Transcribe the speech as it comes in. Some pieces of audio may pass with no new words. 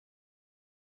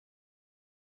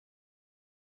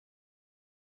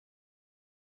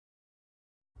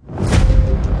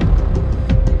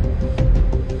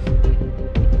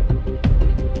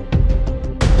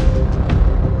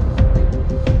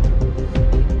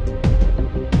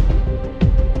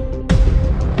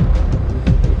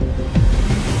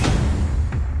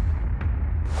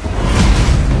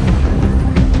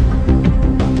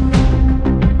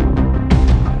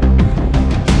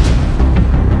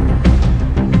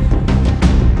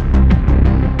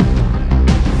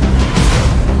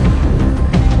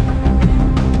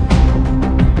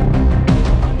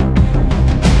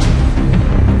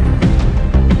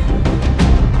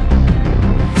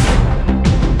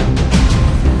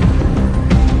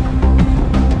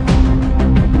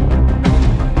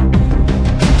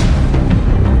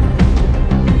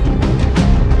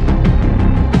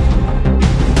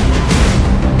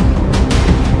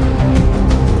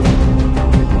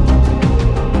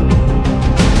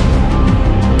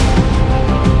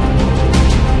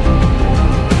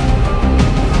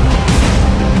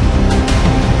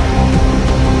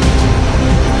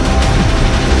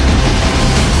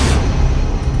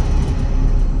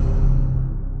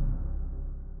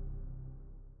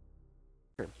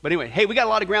But anyway, hey, we got a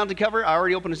lot of ground to cover. I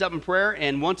already opened us up in prayer.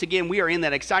 And once again, we are in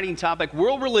that exciting topic,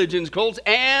 world religions, cults,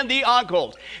 and the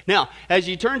occult. Now, as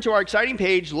you turn to our exciting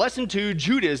page, Lesson 2,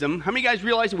 Judaism, how many guys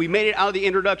realize that we made it out of the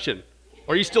introduction?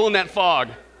 Or are you still in that fog?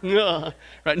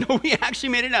 Right? No, we actually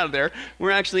made it out of there.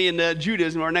 We're actually in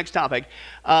Judaism, our next topic.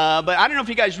 But I don't know if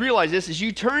you guys realize this. As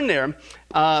you turn there,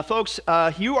 folks,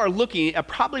 you are looking at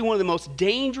probably one of the most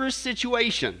dangerous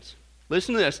situations.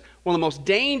 Listen to this. One of the most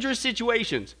dangerous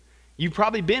situations you've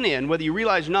probably been in, whether you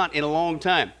realize or not, in a long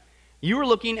time. You are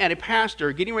looking at a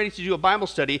pastor getting ready to do a Bible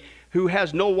study who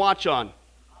has no watch on.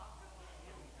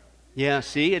 Yeah,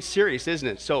 see, it's serious, isn't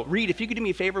it? So, Reed, if you could do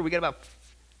me a favor, we got about...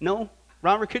 No?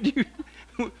 Robert, could you...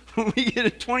 When we get a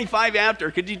 25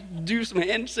 after, could you do some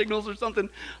hand signals or something?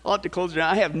 I'll have to close it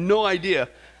down. I have no idea.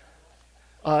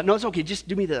 No, it's okay. Just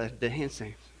do me the hand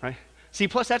signals, right? See,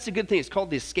 plus that's a good thing. It's called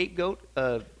the scapegoat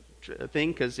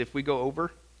thing, because if we go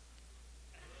over...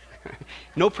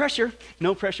 No pressure,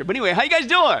 no pressure. But anyway, how you guys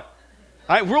doing?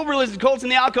 All right, world religions, cults,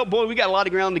 and the occult. Boy, we got a lot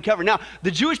of ground to cover. Now,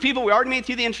 the Jewish people, we already made it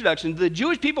through the introduction. The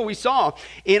Jewish people we saw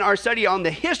in our study on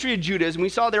the history of Judaism, we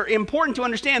saw they're important to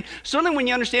understand, certainly when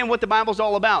you understand what the Bible's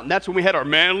all about. And that's when we had our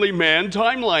manly man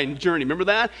timeline journey. Remember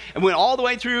that? And went all the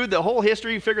way through the whole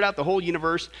history, figured out the whole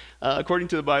universe, according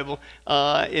to the Bible,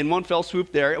 in one fell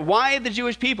swoop there. Why the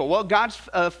Jewish people? Well, God's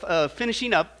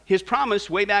finishing up his promise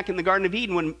way back in the Garden of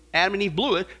Eden when Adam and Eve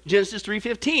blew it, Genesis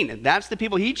 3:15. And that's the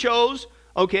people he chose,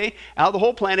 okay, out of the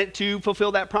whole planet to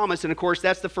fulfill that promise. And of course,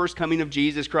 that's the first coming of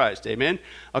Jesus Christ. Amen?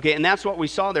 Okay, and that's what we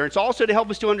saw there. It's also to help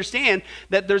us to understand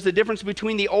that there's a difference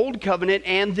between the old covenant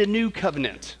and the new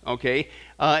covenant, okay,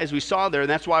 as we saw there. And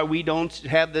that's why we don't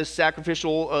have this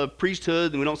sacrificial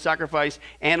priesthood, and we don't sacrifice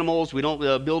animals. We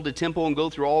don't build a temple and go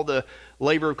through all the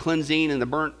labor of cleansing and the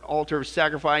burnt altar of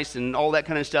sacrifice and all that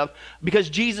kind of stuff, because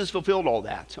Jesus fulfilled all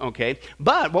that, okay?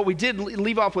 But what we did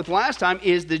leave off with last time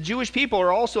is the Jewish people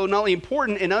are also not only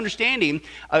important in understanding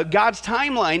God's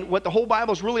timeline, what the whole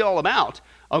Bible is really all about,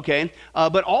 okay?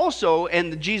 But also,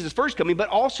 and Jesus' first coming, but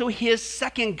also his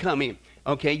second coming.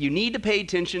 Okay, you need to pay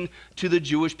attention to the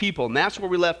Jewish people. And that's where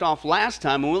we left off last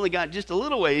time, and we only got just a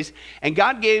little ways. And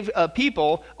God gave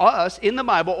people, us, in the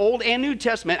Bible, Old and New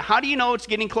Testament, how do you know it's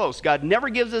getting close? God never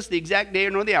gives us the exact day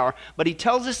nor the hour, but he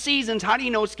tells us seasons. How do you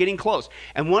know it's getting close?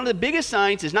 And one of the biggest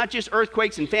signs is not just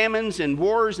earthquakes and famines and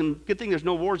wars, and good thing there's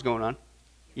no wars going on.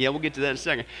 Yeah, we'll get to that in a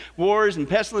second. Wars and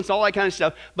pestilence, all that kind of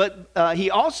stuff. But he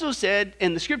also said,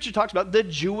 and the scripture talks about the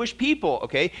Jewish people,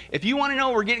 okay? If you want to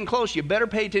know we're getting close, you better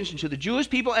pay attention to the Jewish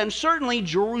people and certainly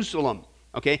Jerusalem,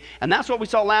 okay? And that's what we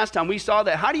saw last time. We saw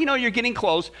that, how do you know you're getting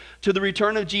close to the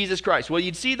return of Jesus Christ? Well,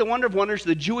 you'd see the wonder of wonders,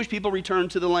 the Jewish people return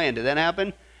to the land. Did that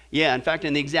happen? Yeah, in fact,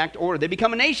 in the exact order. They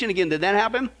become a nation again. Did that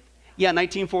happen? Yeah,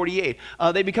 1948.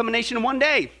 They become a nation in one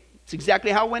day. It's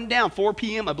exactly how it went down, 4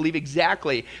 p.m., I believe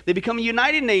exactly. They become a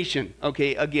united nation,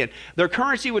 okay, again. Their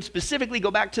currency would specifically go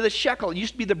back to the shekel. It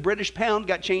used to be the British pound,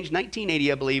 got changed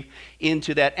 1980, I believe,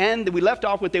 into that. And we left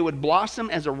off with they would blossom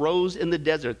as a rose in the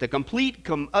desert. The complete,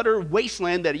 utter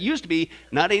wasteland that it used to be,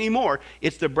 not anymore.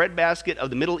 It's the breadbasket of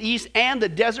the Middle East, and the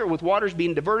desert with waters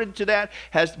being diverted to that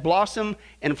has blossom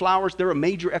and flowers. They're a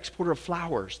major exporter of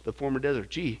flowers, the former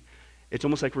desert. Gee, it's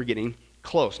almost like we're getting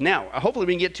close. Now, hopefully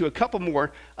we can get to a couple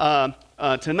more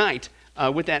tonight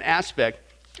with that aspect.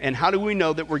 And how do we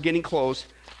know that we're getting close,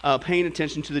 paying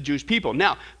attention to the Jewish people?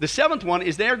 Now, the seventh one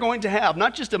is they're going to have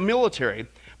not just a military,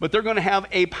 but they're going to have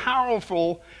a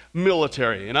powerful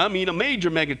military. And I mean a major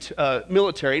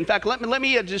military. In fact, let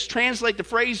me just translate the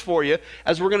phrase for you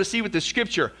as we're going to see with the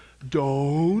scripture.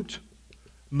 Don't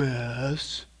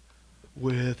mess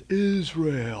with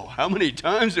Israel. How many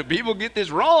times do people get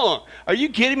this wrong? Are you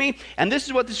kidding me? And this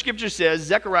is what the scripture says,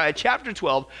 Zechariah chapter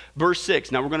 12, verse 6.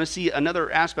 Now we're going to see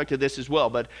another aspect of this as well,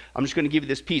 but I'm just going to give you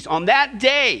this piece. On that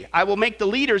day, I will make the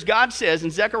leaders, God says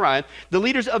in Zechariah, the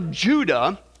leaders of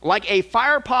Judah like a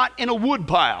fire pot in a wood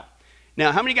pile.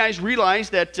 Now, how many guys realize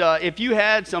that if you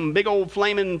had some big old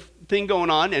flaming thing going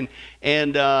on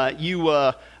and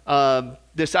you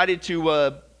decided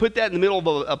to put that in the middle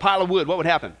of a pile of wood, what would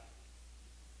happen?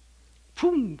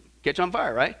 Boom, catch on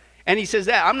fire, right? And he says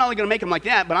that, I'm not only going to make them like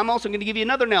that, but I'm also going to give you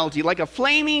another analogy, like a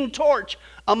flaming torch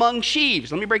among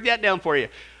sheaves. Let me break that down for you.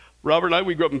 Robert and I,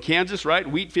 we grew up in Kansas, right?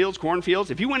 Wheat fields, corn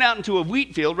fields. If you went out into a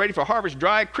wheat field ready for harvest,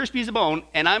 dry, crispy as a bone,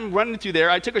 and I'm running through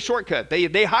there, I took a shortcut.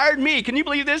 They hired me, can you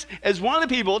believe this, as one of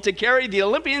the people to carry the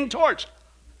Olympian torch.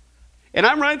 And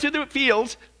I'm running through the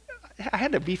fields. I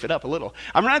had to beef it up a little.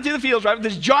 I'm running through the fields, right, with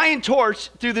this giant torch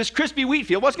through this crispy wheat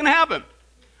field. What's going to happen?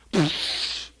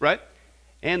 Right?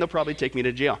 And they'll probably take me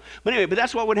to jail. But anyway,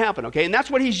 that's what would happen, okay? And that's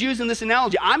what he's using this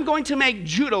analogy. I'm going to make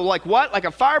Judah like what? Like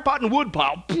a fire pot and wood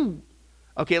pile.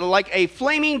 Okay, like a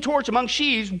flaming torch among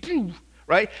sheaves,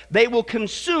 right? They will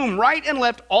consume right and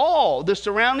left all the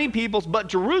surrounding peoples, but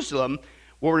Jerusalem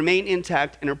will remain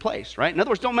intact in her place, right? In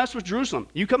other words, don't mess with Jerusalem.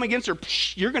 You come against her,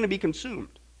 you're going to be consumed,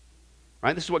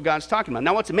 right? This is what God's talking about.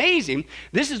 Now, what's amazing,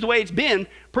 this is the way it's been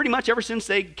pretty much ever since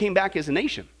they came back as a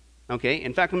nation, okay?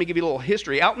 In fact, let me give you a little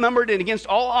history. Outnumbered and against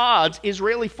all odds,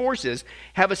 Israeli forces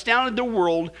have astounded the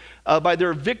world by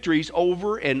their victories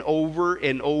over and over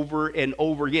and over and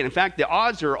over again. In fact, the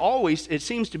odds are always, it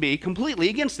seems to be, completely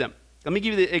against them. Let me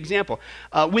give you the example.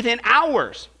 Within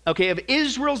hours, okay, of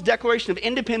Israel's declaration of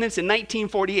independence in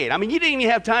 1948. I mean, you didn't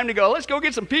even have time to go, let's go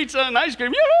get some pizza and ice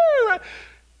cream. Yoo-hoo!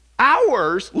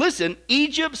 Hours, listen,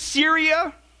 Egypt,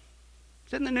 Syria,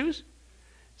 is that in the news?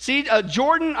 See,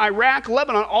 Jordan, Iraq,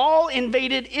 Lebanon, all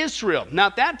invaded Israel. Now,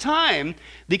 at that time,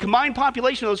 the combined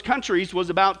population of those countries was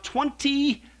about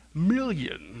 20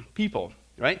 million people,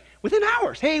 right? Within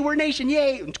hours. Hey, we're a nation,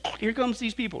 yay. And here comes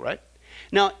these people, right?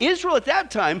 Now, Israel at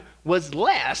that time was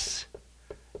less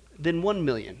than 1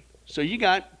 million. So you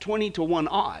got 20 to 1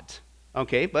 odds.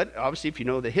 Okay, but obviously if you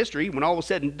know the history, when all was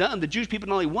said and done, the Jewish people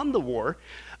not only won the war,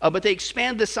 but they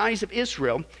expanded the size of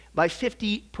Israel by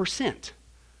 50%.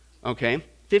 Okay,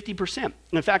 50%.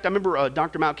 In fact, I remember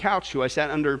Dr. Mal Couch, who I sat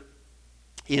under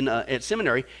at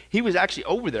seminary, he was actually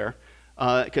over there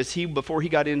because before he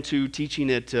got into teaching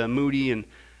at Moody and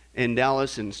in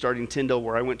Dallas and starting Tyndale,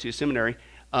 where I went to seminary,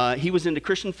 he was into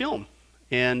Christian film.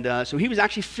 And so he was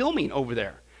actually filming over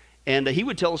there. And he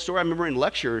would tell a story, I remember in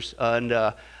lectures,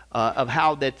 of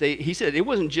how that he said it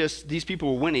wasn't just these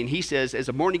people were winning. He says, as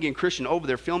a born-again Christian over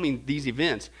there filming these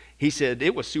events, he said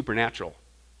it was supernatural.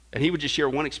 And he would just share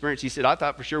one experience. He said, I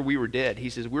thought for sure we were dead. He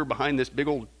says, we were behind this big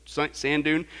old sand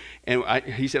dune. And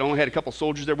he said, I only had a couple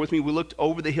soldiers there with me. We looked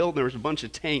over the hill, and there was a bunch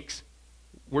of tanks.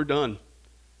 We're done.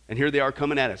 And here they are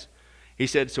coming at us. He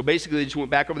said, so basically they just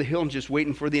went back over the hill and just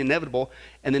waiting for the inevitable.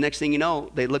 And the next thing you know,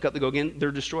 they look up, they go again,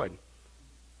 they're destroyed.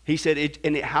 He said,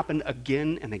 and it happened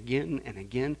again and again and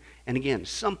again and again.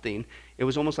 Something, it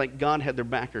was almost like God had their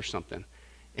back or something.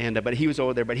 And but he was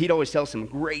over there, but he'd always tell some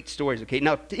great stories. Okay,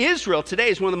 now Israel today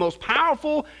is one of the most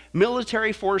powerful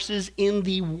military forces in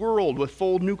the world with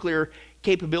full nuclear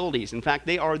capabilities. In fact,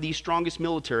 they are the strongest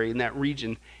military in that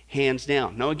region, hands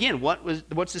down. Now again,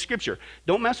 what's the scripture?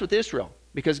 Don't mess with Israel,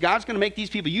 because God's going to make these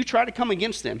people, you try to come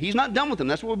against them. He's not done with them.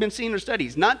 That's what we've been seeing in our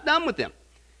studies. Not done with them.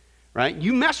 Right?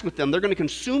 You mess with them, they're going to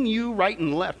consume you right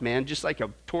and left, man, just like a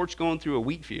torch going through a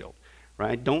wheat field.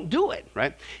 Right? Don't do it.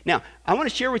 Right? Now, I want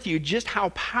to share with you just how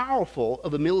powerful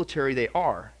of a military they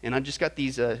are. And I just got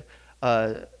these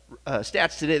stats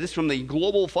today. This is from the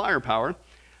Global Firepower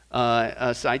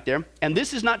site there. And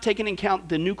this is not taking into account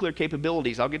the nuclear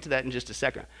capabilities. I'll get to that in just a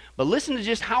second. But listen to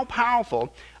just how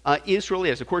powerful Israel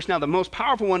is. Of course, now the most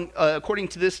powerful one, according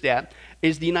to this stat,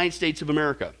 is the United States of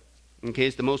America. Okay,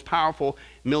 it's the most powerful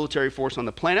military force on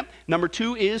the planet. Number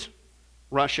 2 is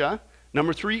Russia.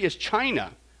 Number 3 is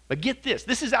China. But get this,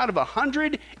 this is out of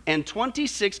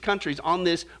 126 countries on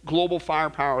this global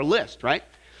firepower list, right?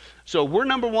 So we're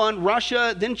number 1,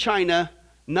 Russia, then China.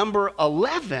 Number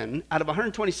 11 out of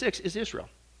 126 is Israel.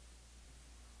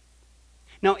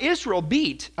 Now Israel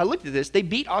I looked at this, they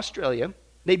beat Australia,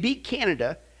 they beat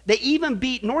Canada, they even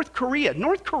beat North Korea.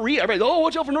 North Korea, everybody's, oh,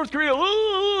 watch out for North Korea.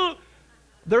 Oh.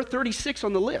 They're 36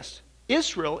 on the list.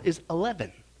 Israel is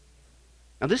 11.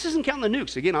 Now, this isn't counting the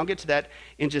nukes. Again, I'll get to that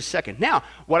in just a second. Now,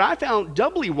 what I found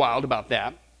doubly wild about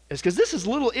that is because this is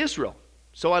little Israel.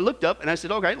 So I looked up and I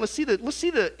said, okay, let's see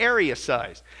the area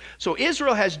size. So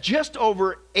Israel has just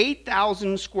over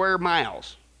 8,000 square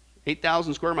miles.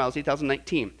 8,000 square miles,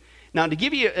 8,019. Now, to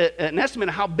give you an estimate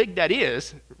of how big that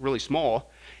is, really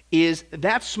small, is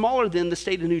that's smaller than the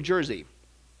state of New Jersey.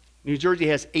 New Jersey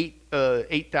has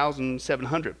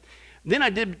 8,700. Then I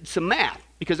did some math,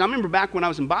 because I remember back when I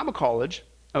was in Bible college,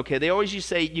 okay, they always used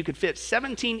to say you could fit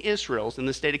 17 Israels in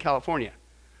the state of California.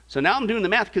 So now I'm doing the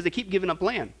math because they keep giving up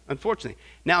land, unfortunately.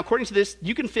 Now, according to this,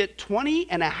 you can fit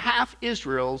 20 and a half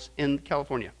Israels in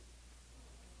California.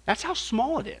 That's how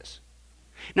small it is.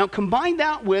 Now, combine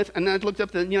that with, and I looked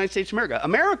up the United States of America.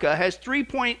 America has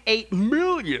 3.8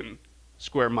 million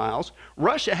square miles.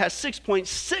 Russia has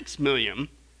 6.6 million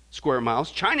square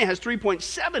miles. China has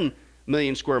 3.7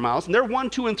 million square miles, and they're 1,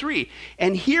 2, and 3.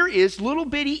 And here is little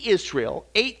bitty Israel,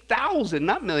 8,000,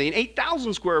 not million,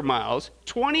 8,000 square miles.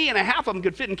 20 and a half of them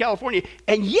could fit in California,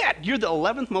 and yet you're the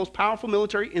 11th most powerful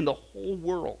military in the whole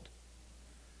world.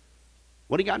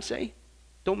 What did God say?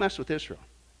 Don't mess with Israel.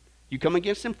 You come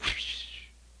against them,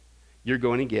 you're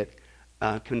going to get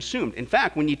consumed. In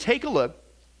fact, when you take a look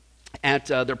at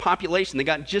their population, they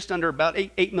got just under about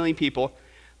 8 million people.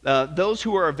 Those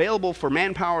who are available for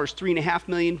manpower is 3.5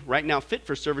 million. Right now, fit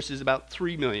for service is about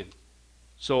 3 million.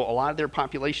 So a lot of their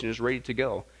population is ready to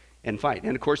go and fight.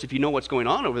 And of course, if you know what's going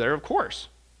on over there, of course,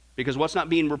 because what's not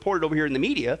being reported over here in the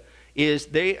media is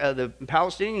the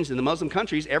Palestinians in the Muslim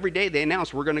countries, every day they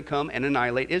announce we're going to come and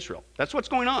annihilate Israel. That's what's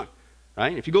going on,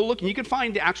 right? If you go look, and you can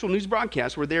find the actual news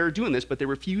broadcasts where they're doing this, but they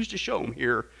refuse to show them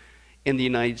here in the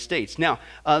United States. Now,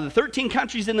 the 13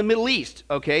 countries in the Middle East,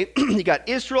 okay, you got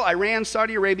Israel, Iran,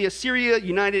 Saudi Arabia, Syria,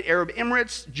 United Arab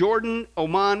Emirates, Jordan,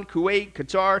 Oman, Kuwait,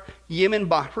 Qatar, Yemen,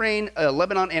 Bahrain,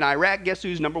 Lebanon, and Iraq. Guess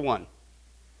who's number one?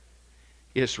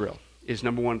 Israel is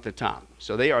number one at the top.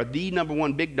 So they are the number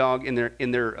one big dog in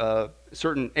their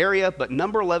certain area, but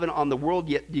number 11 on the world,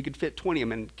 yet you could fit 20 of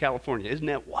them in California. Isn't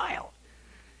that wild?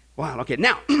 Wow, okay.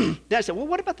 Now, then I said, well,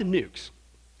 what about the nukes?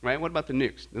 Right? What about the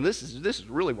nukes? And this is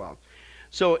really wild.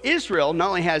 So Israel not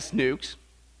only has nukes,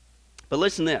 but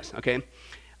listen to this, okay?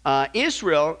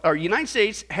 United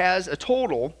States has a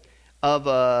total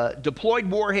of deployed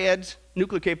warheads,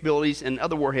 nuclear capabilities, and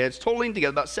other warheads, totaling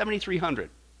together about 7,300.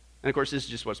 And of course, this is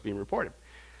just what's being reported.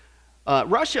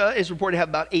 Russia is reported to have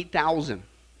about 8,000,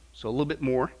 so a little bit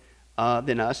more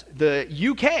than us. The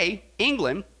UK,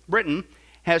 England, Britain,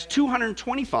 has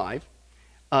 225.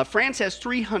 France has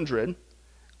 300.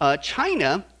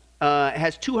 China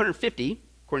has 250,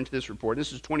 according to this report.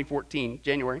 This is 2014,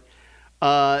 January.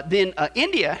 Then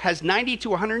India has 90 to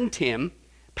 110.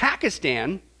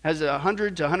 Pakistan has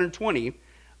 100 to 120.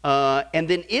 And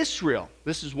then Israel,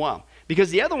 this is wild. Because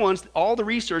the other ones, all the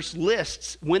research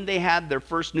lists when they had their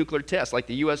first nuclear test, like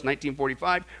the U.S.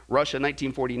 1945, Russia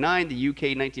 1949, the UK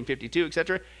 1952,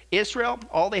 etc. Israel,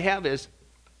 all they have is ...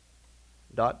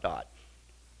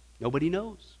 Nobody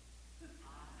knows.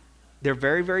 They're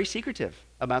very, very secretive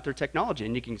about their technology,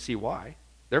 and you can see why.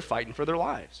 They're fighting for their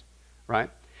lives, right?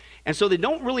 And so they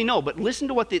don't really know, but listen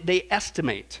to what they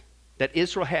estimate that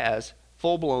Israel has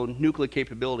full-blown nuclear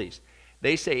capabilities.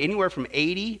 They say anywhere from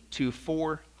 80 to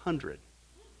 400.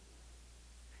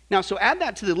 Now, so add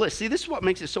that to the list. See, this is what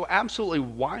makes it so absolutely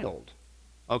wild,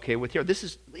 okay, with here. This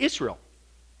is Israel.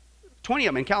 20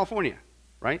 of them in California,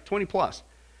 right? 20 plus.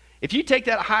 If you take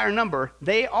that higher number,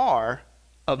 they are,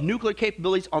 of nuclear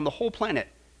capabilities on the whole planet,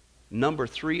 number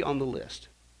 3 on the list.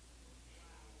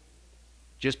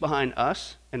 Just behind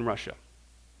us and Russia.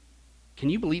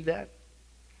 Can you believe that?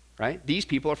 Right? These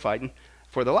people are fighting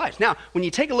for their lives. Now, when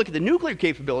you take a look at the nuclear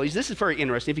capabilities, this is very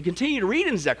interesting. If you continue to read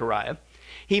in Zechariah,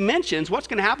 he mentions what's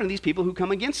going to happen to these people who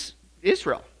come against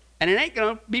Israel. And it ain't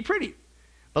going to be pretty.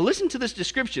 But listen to this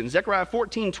description, Zechariah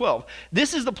 14:12.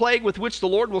 This is the plague with which the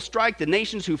Lord will strike the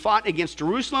nations who fought against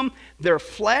Jerusalem. Their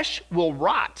flesh will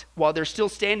rot while they're still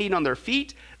standing on their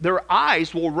feet. Their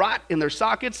eyes will rot in their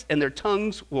sockets, and their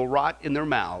tongues will rot in their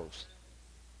mouths.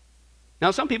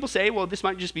 Now, some people say, well, this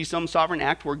might just be some sovereign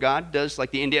act where God does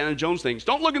like the Indiana Jones things.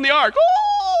 Don't look in the ark.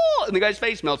 Oh! And the guy's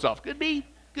face melts off. Could be.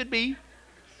 Could be.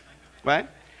 Right?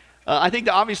 I think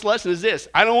the obvious lesson is this.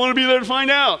 I don't want to be there to find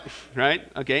out, right?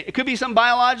 Okay, it could be some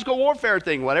biological warfare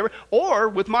thing, whatever. Or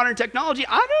with modern technology,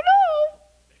 I don't know.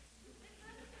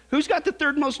 Who's got the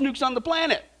third most nukes on the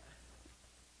planet?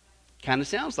 Kind of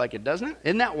sounds like it, doesn't it?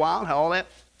 Isn't that wild how all that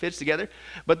fits together?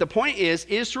 But the point is,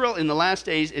 Israel in the last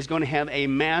days is going to have a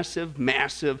massive,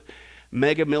 massive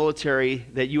mega military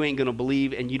that you ain't going to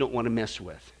believe and you don't want to mess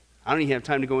with. I don't even have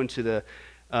time to go into their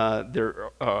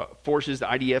forces, the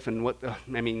IDF,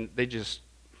 and they just,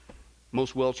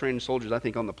 most well-trained soldiers, I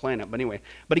think, on the planet. But anyway,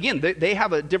 but again, they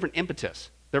have a different impetus.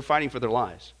 They're fighting for their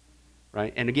lives,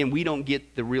 right? And again, we don't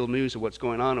get the real news of what's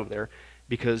going on over there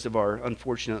because of our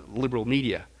unfortunate liberal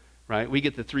media, right? We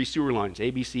get the 3 sewer lines,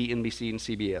 ABC, NBC, and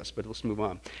CBS, but let's move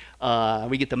on.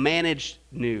 We get the managed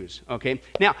news, okay?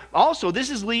 Now, also, this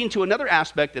is leading to another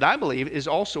aspect that I believe is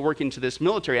also working to this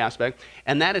military aspect,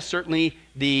 and that is certainly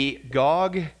the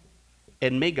Gog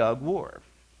and Magog war,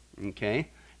 okay?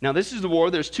 Now, this is the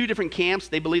war. There's 2 different camps.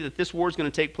 They believe that this war is going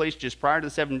to take place just prior to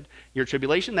the 7-year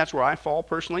tribulation. That's where I fall,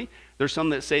 personally. There's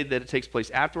some that say that it takes place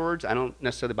afterwards. I don't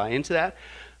necessarily buy into that.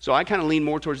 So I kind of lean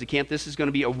more towards the camp. This is going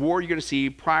to be a war you're going to see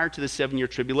prior to the 7-year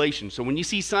tribulation. So when you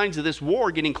see signs of this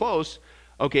war getting close,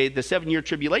 okay, the 7-year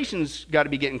tribulation's got to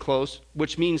be getting close,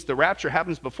 which means the rapture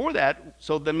happens before that,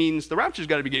 so that means the rapture's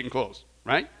got to be getting close,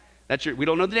 right? We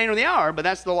don't know the day nor the hour, but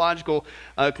that's the logical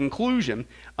conclusion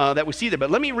that we see there.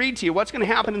 But let me read to you what's going to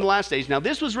happen in the last days. Now,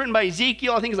 this was written by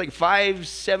Ezekiel. I think it's like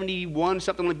 571,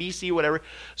 something like BC, whatever.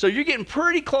 So you're getting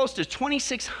pretty close to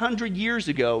 2,600 years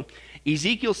ago.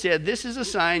 Ezekiel said, this is a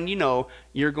sign,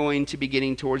 you're going to be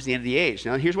getting towards the end of the age.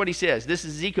 Now, here's what he says. This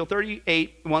is Ezekiel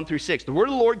 38, 1 through 6. The word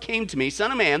of the Lord came to me,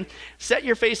 Son of man, set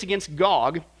your face against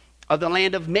Gog of the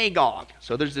land of Magog.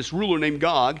 So there's this ruler named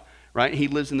Gog, right? He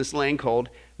lives in this land called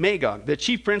Magog, the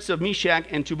chief prince of Meshach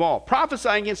and Tubal. Prophesy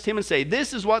against him and say,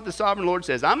 this is what the sovereign Lord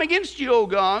says. I'm against you, O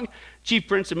Gog, chief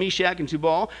prince of Meshach and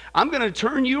Tubal. I'm going to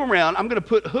turn you around. I'm going to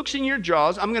put hooks in your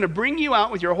jaws. I'm going to bring you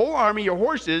out with your whole army, your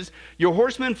horses, your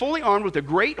horsemen fully armed with a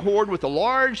great horde, with a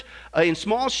large and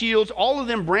small shields, all of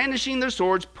them brandishing their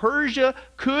swords. Persia,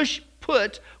 Cush,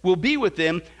 Put will be with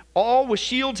them, all with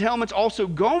shields, helmets. Also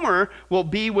Gomer will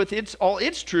be with all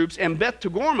its troops, and Beth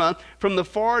Togarmah from the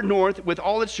far north with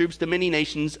all its troops, the many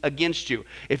nations against you.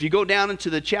 If you go down into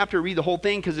the chapter, read the whole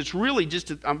thing, because it's really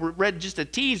I read just a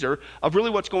teaser of really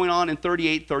what's going on in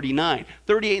 38, 39.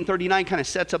 38 and 39 kind of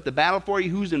sets up the battle for you,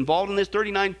 who's involved in this.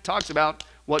 39 talks about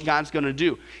what God's going to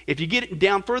do. If you get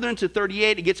down further into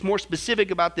 38, it gets more specific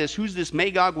about this, who's this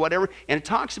Magog, whatever, and it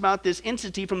talks about this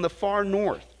entity from the far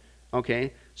north.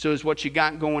 Okay, so is what you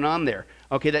got going on there.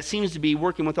 Okay, that seems to be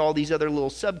working with all these other little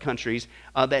sub-countries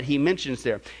that he mentions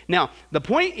there. Now, the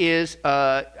point is,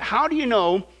 how do you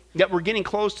know that we're getting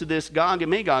close to this Gog and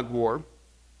Magog war?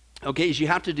 Okay, is you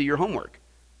have to do your homework.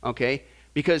 Okay,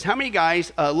 because how many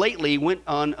guys lately went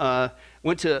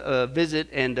to visit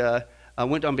and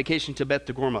went on vacation to Beth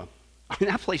Togarmah? I mean,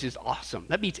 that place is awesome.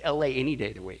 That beats LA any day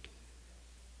of the week.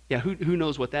 Yeah, who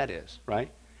knows what that is, right?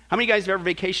 How many guys have ever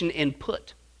vacationed in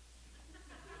Put?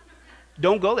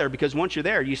 Don't go there, because once you're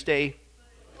there, you stay.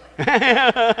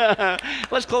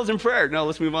 Let's close in prayer. No,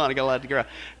 let's move on. I got a lot to go.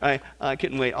 I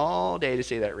couldn't wait all day to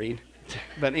say that, Reed.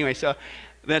 But anyway, so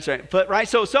that's right. But right,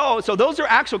 so those are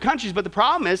actual countries. But the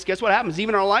problem is, guess what happens?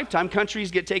 Even in our lifetime,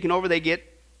 countries get taken over. They get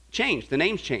changed. The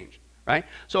names change. Right?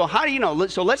 So how do you know?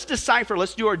 So let's decipher.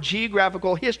 Let's do our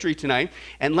geographical history tonight,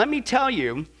 and let me tell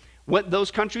you what those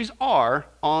countries are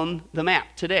on the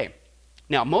map today.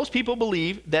 Now, most people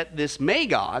believe that this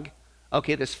Magog,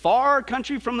 okay, this far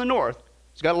country from the north,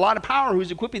 has got a lot of power,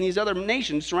 who's equipping these other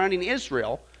nations surrounding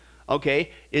Israel,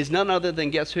 okay, is none other than,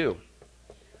 guess who?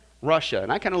 Russia.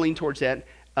 And I kind of lean towards that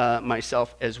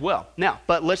myself as well. Now,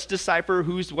 but let's decipher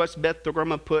what's Beth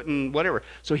Togarmah, Put, and whatever.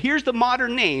 So here's the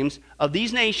modern names of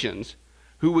these nations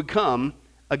who would come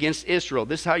against Israel.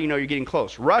 This is how you know you're getting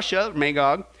close. Russia,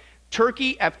 Magog,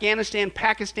 Turkey, Afghanistan,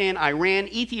 Pakistan, Iran,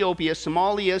 Ethiopia,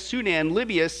 Somalia, Sudan,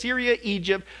 Libya, Syria,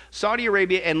 Egypt, Saudi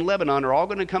Arabia, and Lebanon are all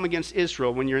going to come against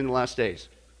Israel when you're in the last days.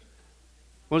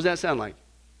 What does that sound like?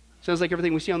 Sounds like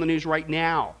everything we see on the news right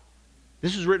now.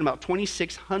 This was written about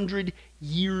 2,600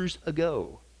 years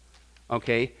ago,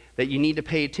 okay, that you need to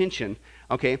pay attention,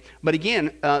 okay? But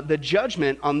again, the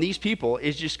judgment on these people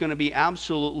is just going to be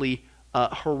absolutely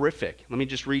horrific. Let me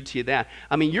just read to you that.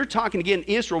 I mean, you're talking again,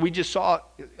 Israel, we just saw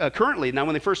currently, now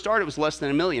when they first started it was less than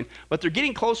 1 million, but they're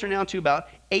getting closer now to about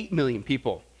 8 million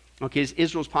people, okay, is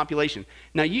Israel's population.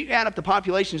 Now you add up the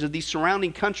populations of these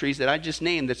surrounding countries that I just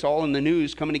named, that's all in the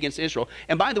news coming against Israel.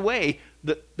 And by the way,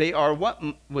 they are what,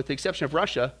 with the exception of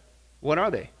Russia, what are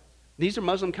they? These are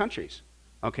Muslim countries,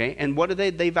 okay, and what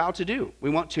do they vow to do? We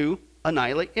want to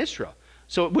annihilate Israel.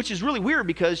 So, which is really weird,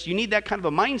 because you need that kind of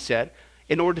a mindset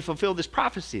in order to fulfill this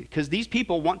prophecy, because these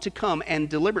people want to come and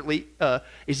deliberately,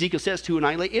 Ezekiel says, to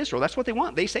annihilate Israel. That's what they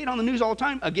want. They say it on the news all the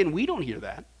time. Again, we don't hear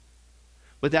that,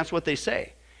 but that's what they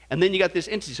say. And then you got this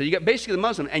entity. So you got basically the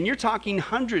Muslim, and you're talking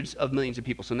hundreds of millions of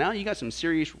people. So now you got some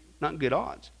serious, not good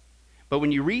odds. But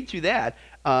when you read through that,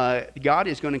 God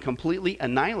is going to completely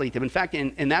annihilate them. In fact,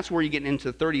 and that's where you get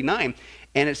into 39.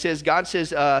 And it says, God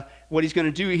says what he's going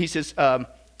to do. He says,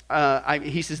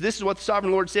 this is what the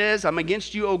sovereign Lord says. I'm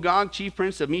against you, O Gog, chief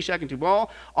prince of Meshach and Tubal.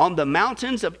 On the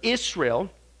mountains of Israel,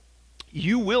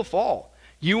 you will fall.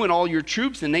 You and all your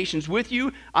troops and nations with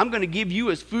you. I'm going to give you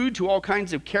as food to all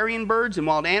kinds of carrion birds and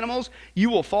wild animals.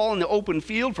 You will fall in the open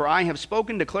field, for I have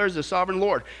spoken, declares the sovereign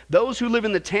Lord. Those who live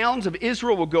in the towns of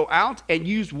Israel will go out and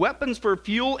use weapons for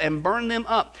fuel and burn them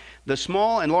up. The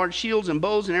small and large shields and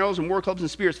bows and arrows and war clubs and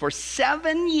spears. For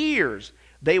 7 years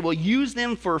they will use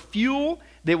them for fuel.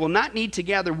 They will not need to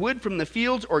gather wood from the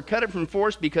fields or cut it from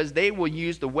forests, because they will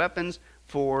use the weapons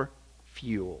for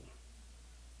fuel.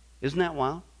 Isn't that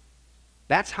wild?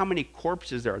 That's how many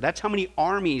corpses there are. That's how many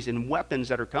armies and weapons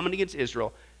that are coming against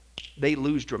Israel. They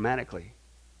lose dramatically.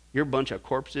 You're a bunch of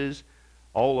corpses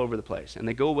all over the place. And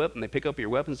they go up and they pick up your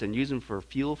weapons and use them for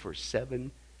fuel for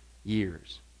 7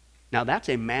 years. Now that's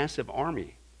a massive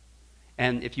army.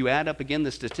 And if you add up again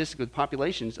the statistical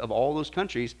populations of all those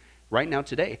countries right now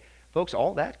today, folks,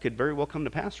 all that could very well come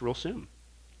to pass real soon.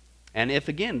 And if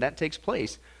again that takes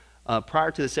place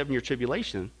prior to the 7-year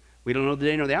tribulation, we don't know the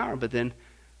day nor the hour, but then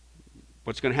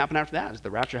what's going to happen after that? As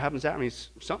the rapture happens out, I mean, it's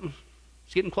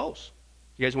getting close.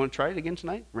 You guys want to try it again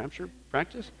tonight? Rapture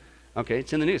practice? Okay,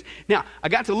 it's in the news. Now, I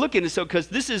got to look into this, because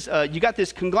this is, you got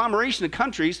this conglomeration of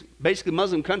countries, basically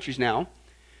Muslim countries now,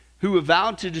 who have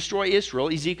vowed to destroy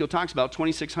Israel. Ezekiel talks about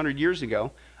 2,600 years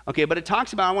ago. Okay, but it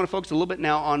talks about, I want to focus a little bit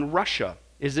now on Russia.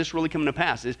 Is this really coming to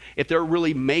pass? If they're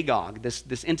really Magog,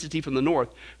 this entity from the north,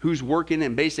 who's working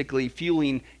and basically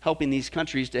fueling, helping these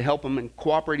countries to help them and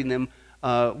cooperating them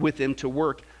with them to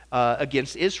work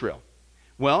against Israel.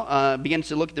 Well, begins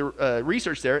to look at the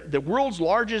research there. The world's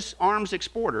largest arms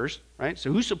exporters, right?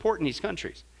 So who's supporting these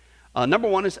countries? Number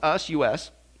one is us,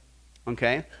 U.S.,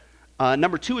 okay?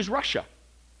 Number two is Russia,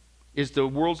 is the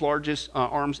world's largest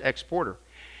arms exporter.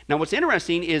 Now, what's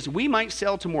interesting is we might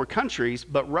sell to more countries,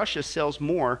 but Russia sells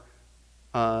more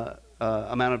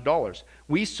amount of dollars.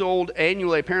 We sold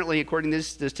annually, apparently, according to this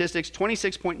statistics,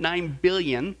 26.9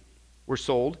 billion were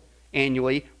sold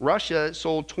annually. Russia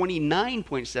sold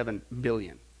 29.7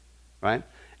 billion, right?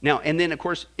 Now, and then, of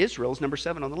course, Israel is number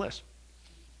 7 on the list.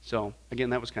 So,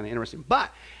 again, that was kind of interesting.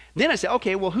 But then I said,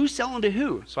 okay, well, who's selling to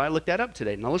who? So I looked that up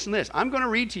today. Now, listen to this. I'm going to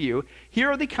read to you, here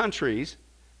are the countries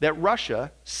that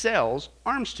Russia sells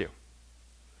arms to.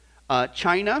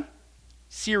 China,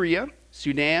 Syria,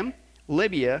 Sudan,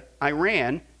 Libya,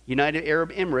 Iran, United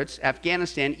Arab Emirates,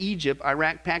 Afghanistan, Egypt,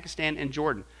 Iraq, Pakistan, and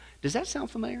Jordan. Does that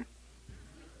sound familiar?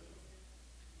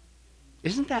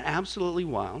 Isn't that absolutely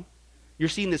wild? You're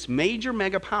seeing this major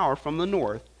mega power from the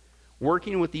north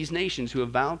working with these nations who have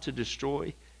vowed to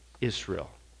destroy Israel.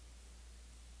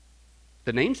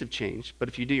 The names have changed, but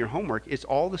if you do your homework, it's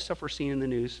all the stuff we're seeing in the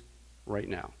news right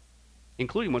now,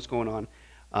 including what's going on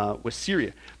with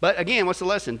Syria. But again, what's the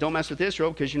lesson? Don't mess with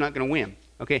Israel because you're not going to win.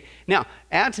 Okay, now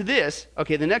add to this,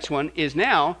 okay, the next one is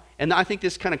now, and I think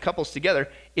this kind of couples together,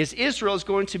 is Israel is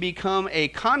going to become a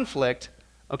conflict,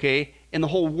 okay, in the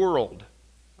whole world.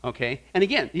 Okay, and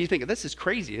again, you think this is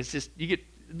crazy. It's just, you get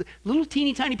a little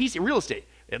teeny tiny piece of real estate.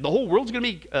 The whole world's going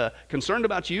to be concerned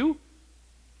about you.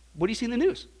 What do you see in the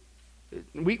news?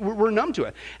 We're numb to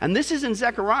it. And this is in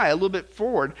Zechariah, a little bit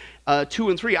forward, 2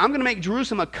 and 3. I'm going to make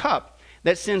Jerusalem a cup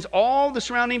that sends all the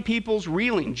surrounding peoples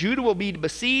reeling. Judah will be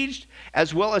besieged,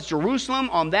 as well as Jerusalem,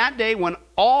 on that day when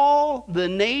all the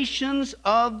nations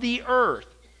of the earth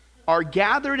are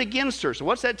gathered against her. So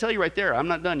what's that tell you right there? I'm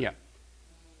not done yet.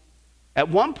 At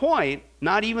one point,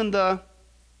 not even the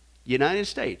United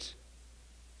States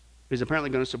is apparently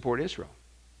going to support Israel.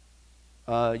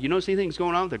 You notice anything's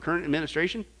going on with the current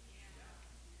administration?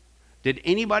 Did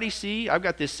anybody see, I've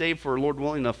got this saved for Lord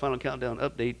willing, the Final Countdown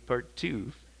Update Part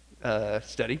 2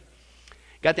 study.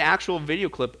 Got the actual video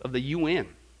clip of the UN,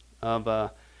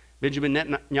 of Benjamin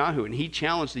Netanyahu, and he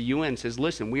challenged the UN, says,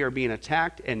 listen, we are being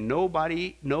attacked, and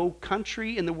nobody, no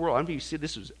country in the world, I don't know if you see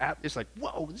this, it's like,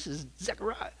 whoa, this is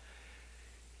Zechariah.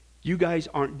 You guys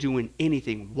aren't doing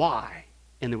anything. Why?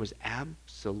 And there was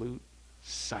absolute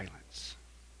silence.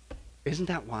 Isn't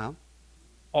that wild?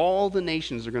 All the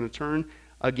nations are going to turn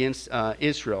against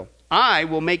Israel. I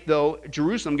will make, though,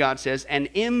 Jerusalem, God says, an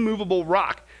immovable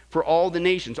rock for all the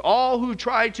nations. All who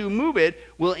try to move it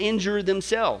will injure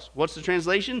themselves. What's the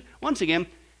translation? Once again,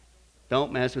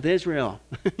 don't mess with Israel.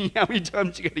 How many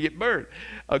times you got to get burned?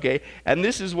 Okay, and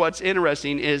this is what's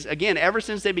interesting is, again, ever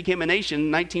since they became a nation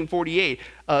in 1948,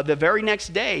 the very next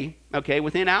day, okay,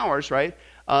 within hours, right,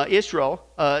 Israel,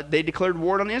 they declared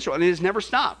war on Israel, and it has never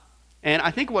stopped. And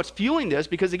I think what's fueling this,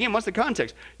 because again, what's the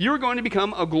context? You're going to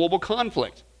become a global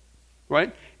conflict,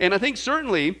 right? And I think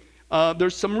certainly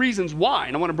there's some reasons why,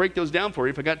 and I want to break those down for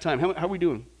you if I got time. How are we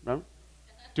doing, Robert?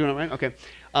 Doing all right?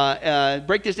 Okay.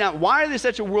 Break this down. Why is this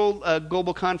such a world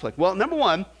global conflict? Well, number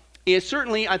one is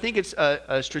certainly, I think it's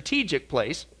a strategic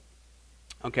place,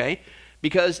 okay?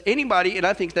 Because anybody, and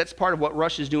I think that's part of what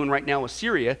Russia's doing right now with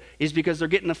Syria, is because they're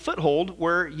getting a foothold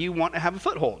where you want to have a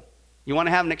foothold. You want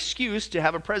to have an excuse to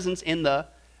have a presence in the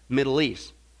Middle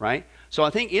East, right? So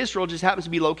I think Israel just happens to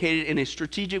be located in a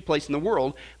strategic place in the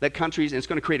world that countries, and it's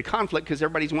going to create a conflict because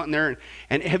everybody's wanting there.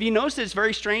 And have you noticed it's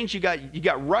very strange? You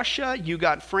got Russia, you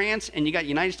got France, and you got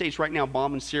United States right now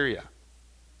bombing Syria.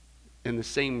 In the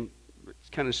same, it's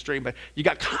kind of strange, but you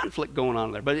got conflict going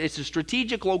on there. But it's a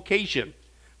strategic location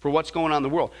for what's going on in the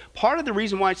world. Part of the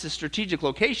reason why it's a strategic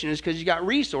location is because you got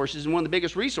resources, and one of the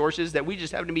biggest resources that we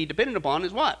just happen to be dependent upon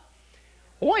is what?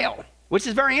 Oil. Which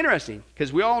is very interesting,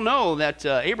 because we all know that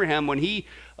Abraham, when he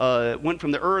went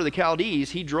from the Ur of the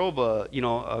Chaldees, he drove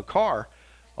a car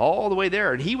all the way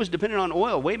there, and he was dependent on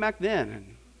oil way back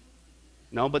then.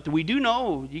 But we do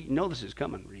know, you know this is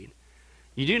coming, Reed.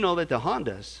 You do know that the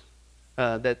Hondas,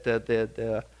 that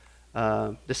the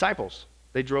disciples,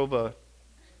 they drove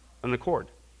an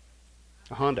Accord,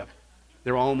 a Honda.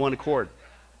 They were all in one Accord.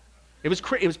 It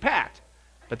was packed,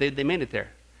 but they made it there.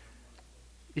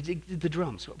 The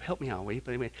drums, help me out, wait.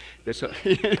 But anyway,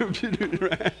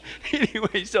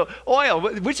 anyway, so oil,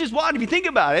 which is wild if you think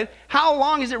about it. How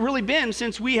long has it really been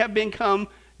since we have become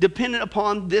dependent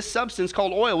upon this substance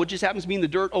called oil, which just happens to be in the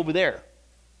dirt over there?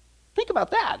 Think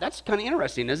about that. That's kind of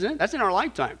interesting, isn't it? That's in our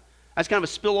lifetime. That's kind of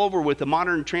a spillover with the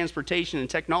modern transportation and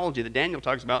technology that Daniel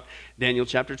talks about, Daniel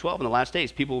chapter 12, in the last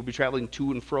days. People will be traveling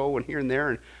to and fro and here and there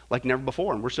and like never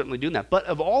before, and we're certainly doing that. But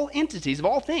of all entities, of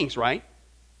all things, right,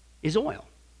 is oil.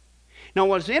 Now,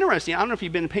 what's interesting, I don't know if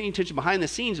you've been paying attention behind the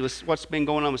scenes with what's been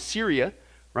going on with Syria,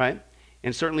 right?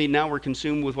 And certainly now we're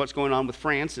consumed with what's going on with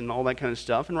France and all that kind of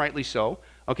stuff, and rightly so.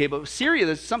 Okay, but with Syria,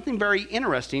 there's something very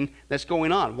interesting that's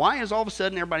going on. Why is all of a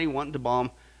sudden everybody wanting to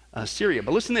bomb Syria?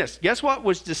 But listen to this. Guess what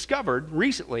was discovered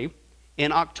recently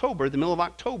in October, the middle of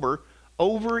October,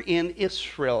 over in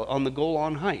Israel on the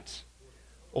Golan Heights?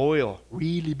 Oil.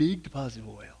 Really big deposit of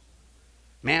oil.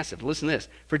 Massive. Listen to this.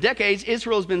 For decades,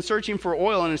 Israel has been searching for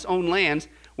oil in its own lands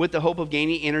with the hope of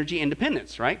gaining energy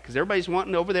independence, right? Because everybody's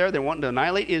wanting over there. They're wanting to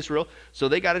annihilate Israel. So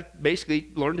they got to basically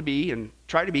learn to be and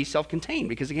try to be self-contained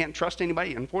because they can't trust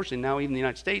anybody, unfortunately, now even the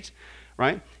United States,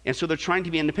 right? And so they're trying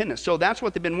to be independent. So that's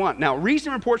what they've been wanting. Now,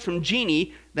 recent reports from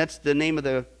Genie, that's the name of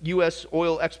the U.S.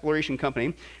 oil exploration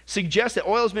company, suggest that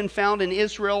oil has been found in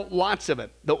Israel, lots of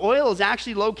it. The oil is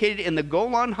actually located in the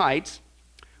Golan Heights,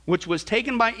 which was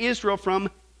taken by Israel from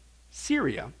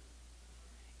Syria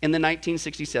in the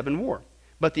 1967 war.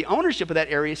 But the ownership of that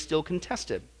area is still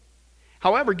contested.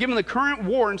 However, given the current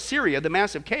war in Syria, the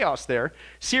massive chaos there,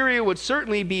 Syria would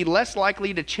certainly be less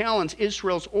likely to challenge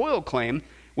Israel's oil claim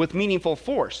with meaningful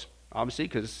force, obviously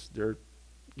because they're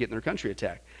getting their country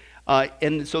attacked.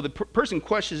 And so the person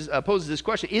poses this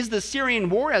question: is the Syrian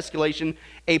war escalation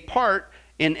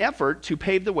an effort to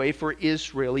pave the way for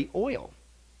Israeli oil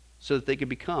so that they could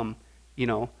become,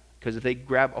 because if they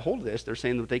grab a hold of this, they're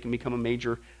saying that they can become a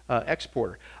major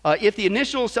exporter. If the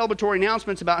initial celebratory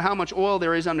announcements about how much oil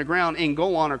there is underground in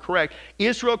Golan are correct,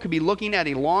 Israel could be looking at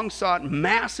a long-sought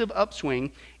massive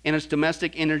upswing in its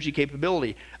domestic energy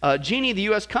capability. Genie, the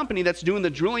U.S. company that's doing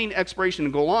the drilling exploration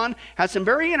in Golan, has some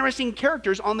very interesting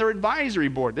characters on their advisory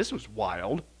board. This was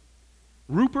wild.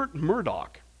 Rupert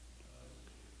Murdoch,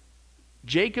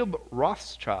 Jacob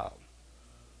Rothschild,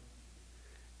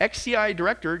 XCI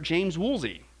Director James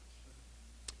Woolsey,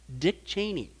 Dick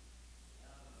Cheney,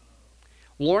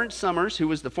 Lawrence Summers, who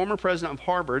was the former president of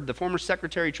Harvard, the former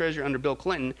secretary treasurer under Bill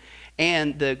Clinton,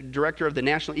 and the director of the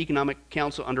National Economic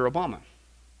Council under Obama,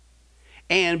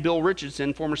 and Bill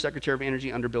Richardson, former secretary of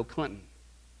energy under Bill Clinton.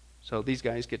 So these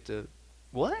guys get to,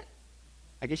 what?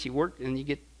 I guess you work and you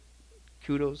get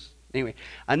kudos. Anyway,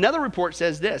 another report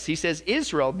says this. He says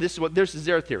Israel, this is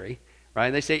their theory,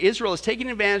 right? They say Israel is taking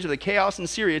advantage of the chaos in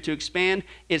Syria to expand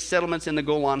its settlements in the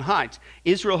Golan Heights.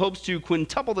 Israel hopes to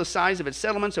quintuple the size of its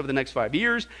settlements over the next 5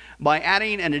 years by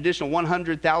adding an additional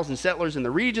 100,000 settlers in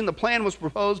the region. The plan was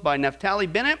proposed by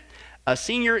Naftali Bennett, a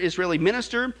senior Israeli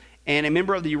minister and a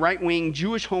member of the right-wing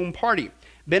Jewish Home Party.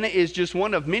 Bennett is just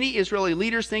one of many Israeli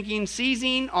leaders thinking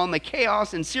seizing on the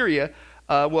chaos in Syria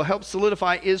will help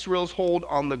solidify Israel's hold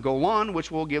on the Golan,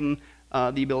 which will give them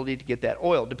the ability to get that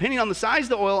oil. Depending on the size of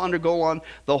the oil under Golan,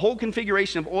 the whole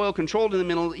configuration of oil controlled in the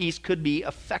Middle East could be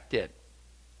affected.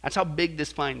 That's how big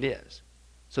this find is.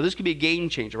 So this could be a game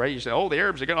changer, right? You say, oh, the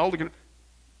Arabs, they got all the...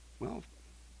 Well,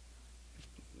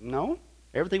 no.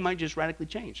 Everything might just radically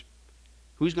change.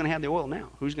 Who's going to have the oil now?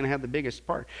 Who's going to have the biggest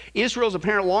part? Israel's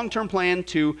apparent long-term plan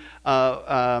to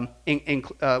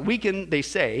weaken, they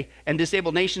say, and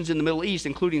disable nations in the Middle East,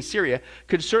 including Syria,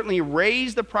 could certainly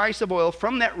raise the price of oil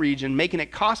from that region, making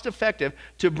it cost-effective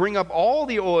to bring up all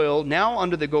the oil now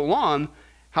under the Golan,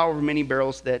 however many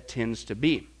barrels that tends to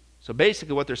be. So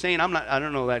basically what they're saying, I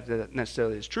don't know that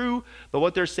necessarily is true, but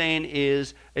what they're saying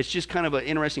is it's just kind of an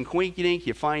interesting coinky-dink.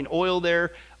 You find oil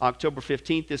there. October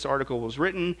 15th, this article was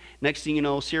written. Next thing you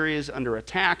know, Syria's under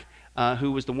attack.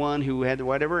 Who was the one who had the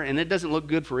whatever, and it doesn't look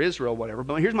good for Israel, whatever.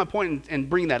 But here's my point in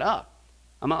bringing that up.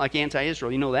 I'm not like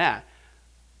anti-Israel, you know that.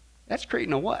 That's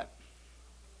creating a what?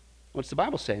 What's the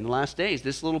Bible say? In the last days,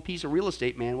 this little piece of real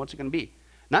estate, man, what's it going to be?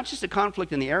 Not just a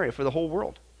conflict in the area, for the whole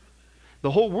world. The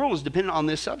whole world is dependent on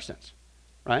this substance,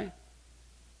 right?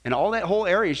 And all that whole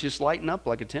area is just lighting up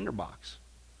like a tinderbox,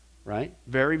 right?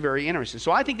 Very, very interesting.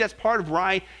 So I think that's part of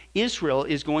why Israel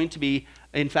is going to be,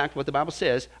 in fact, what the Bible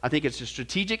says. I think it's a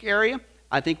strategic area.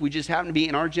 I think we just happen to be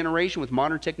in our generation with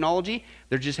modern technology.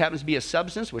 There just happens to be a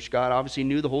substance, which God obviously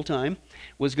knew the whole time,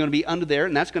 was going to be under there,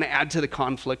 and that's going to add to the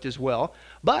conflict as well.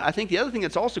 But I think the other thing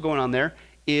that's also going on there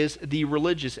is the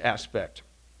religious aspect.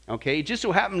 Okay, it just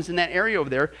so happens in that area over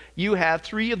there, you have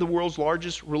 3 of the world's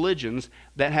largest religions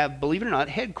that have, believe it or not,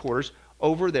 headquarters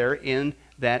over there in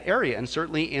that area, and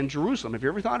certainly in Jerusalem. Have you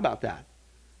ever thought about that?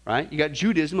 Right? You got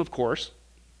Judaism, of course.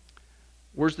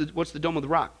 What's the Dome of the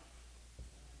Rock?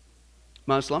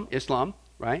 Muslim, Islam,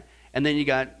 right? And then you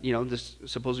got, this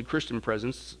supposed Christian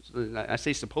presence. I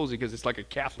say supposed because it's like a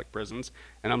Catholic presence.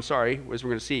 And I'm sorry, as we're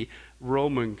going to see,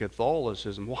 Roman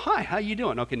Catholicism. Well, hi, how you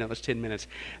doing? Okay, no, that's 10 minutes.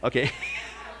 Okay.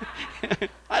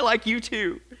 I like you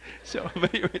too. So,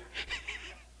 but anyway.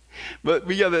 But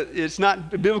it's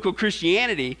not biblical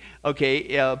Christianity,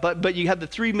 okay? But you have the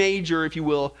three major, if you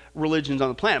will, religions on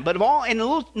the planet. But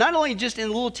not only just in a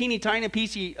little teeny tiny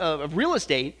piece of real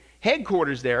estate,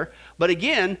 headquarters there, but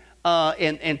again,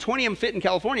 and 20 of them fit in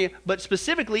California, but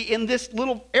specifically in this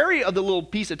little area of the little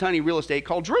piece of tiny real estate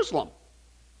called Jerusalem.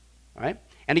 All right?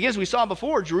 And again, as we saw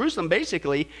before, Jerusalem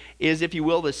basically is, if you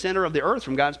will, the center of the earth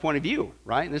from God's point of view,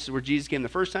 right? And this is where Jesus came the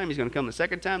first time. He's going to come the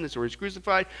second time. This is where he's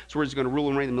crucified. This is where he's going to rule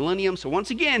and reign the millennium. So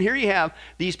once again, here you have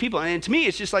these people. And to me,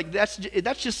 it's just like that's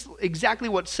just exactly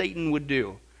what Satan would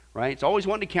do. Right? It's always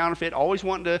wanting to counterfeit, always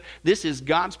wanting to, this is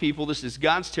God's people, this is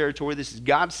God's territory, this is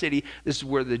God's city, this is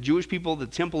where the Jewish people, the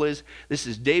temple is, this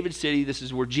is David's city, this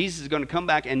is where Jesus is going to come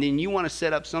back, and then you want to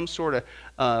set up some sort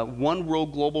of one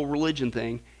world global religion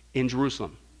thing in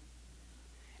Jerusalem.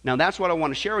 Now that's what I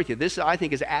want to share with you. This, I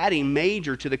think, is adding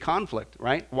major to the conflict,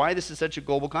 right? Why this is such a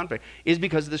global conflict is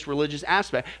because of this religious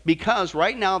aspect. Because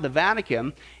right now the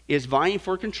Vatican is vying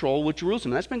for control with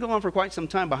Jerusalem. That's been going on for quite some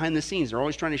time behind the scenes. They're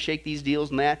always trying to shake these deals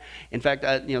and that. In fact,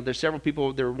 there's several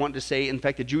people that are wanting to say, in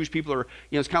fact, the Jewish people are,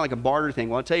 it's kind of like a barter thing.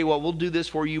 Well, I'll tell you what, we'll do this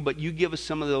for you, but you give us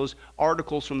some of those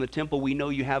articles from the temple we know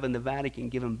you have in the Vatican,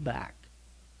 give them back.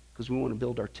 Because we want to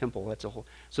build our temple. That's a whole.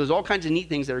 So there's all kinds of neat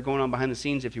things that are going on behind the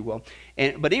scenes, if you will.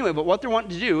 But what they're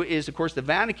wanting to do is, of course, the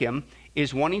Vatican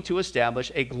is wanting to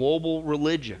establish a global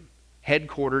religion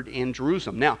headquartered in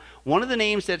Jerusalem. Now, one of the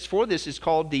names that's for this is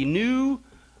called the New,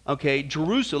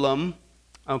 Jerusalem,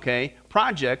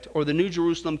 Project, or the New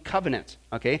Jerusalem Covenant,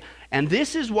 And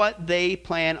this is what they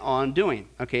plan on doing,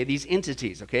 these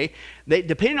entities, They,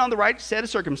 depending on the right set of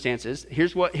circumstances,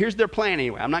 here's their plan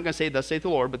anyway. I'm not going to say thus saith the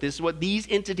Lord, but this is what these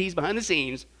entities behind the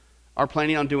scenes are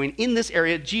planning on doing in this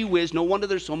area. Gee whiz, no wonder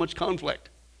there's so much conflict,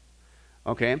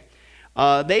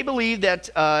 They believe that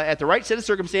at the right set of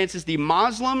circumstances, the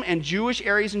Muslim and Jewish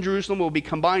areas in Jerusalem will be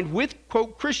combined with,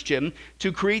 quote, Christian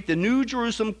to create the New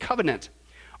Jerusalem Covenant.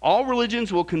 All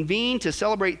religions will convene to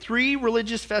celebrate 3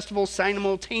 religious festivals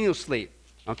simultaneously.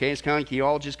 It's kind of like you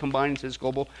all just combine into this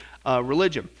global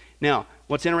religion. Now,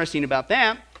 what's interesting about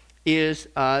that is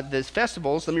the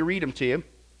festivals. Let me read them to you.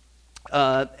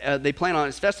 They plan on,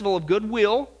 it's Festival of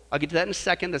Goodwill. I'll get to that in a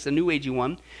second. That's a New Agey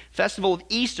one. Festival of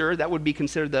Easter, that would be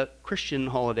considered the Christian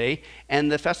holiday.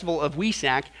 And the Festival of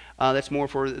Wesak, that's more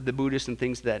for the Buddhists and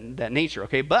things of that nature.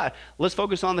 But let's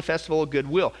focus on the Festival of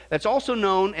Goodwill. That's also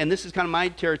known, and this is kind of my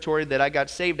territory that I got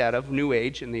saved out of, New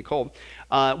Age and the occult,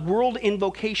 World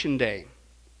Invocation Day.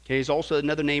 It's also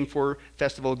another name for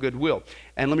Festival of Goodwill.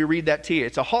 And let me read that to you.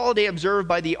 It's a holiday observed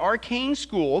by the Arcane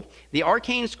School. The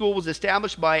Arcane School was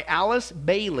established by Alice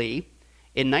Bailey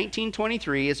in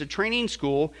 1923 as a training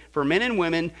school for men and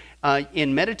women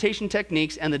in meditation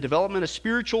techniques and the development of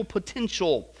spiritual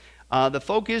potential. The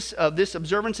focus of this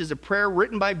observance is a prayer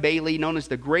written by Bailey known as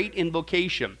the Great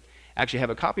Invocation. I actually have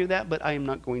a copy of that, but I am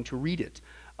not going to read it.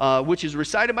 Which is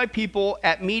recited by people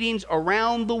at meetings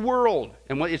around the world.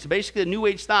 And it's basically a New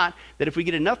Age thought that if we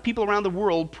get enough people around the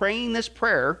world praying this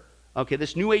prayer,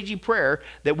 this New Agey prayer,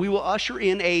 that we will usher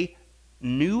in a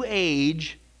New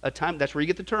Age, a time, that's where you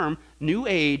get the term, New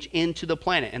Age, into the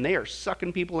planet. And they are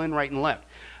sucking people in right and left.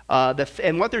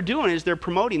 And what they're doing is they're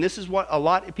promoting, this is what a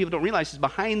lot of people don't realize is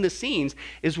behind the scenes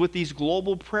is with these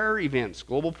global prayer events,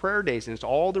 global prayer days, and it's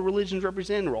all the religions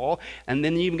represented, and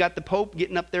then you even got the Pope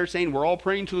getting up there saying, we're all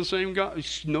praying to the same God.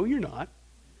 No, you're not.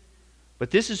 But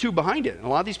this is who behind it. And a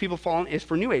lot of these people fall in, is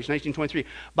for New Age, 1923.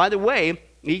 By the way,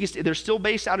 they're still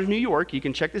based out of New York. You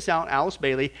can check this out, Alice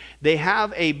Bailey. They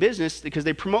have a business because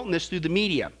they're promoting this through the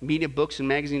media, books and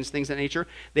magazines, things of that nature.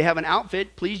 They have an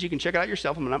outfit. Please, you can check it out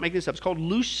yourself. I'm not making this up. It's called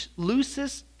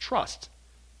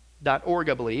LucisTrust.org,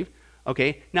 I believe.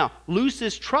 Now,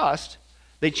 Lucis Trust,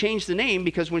 they changed the name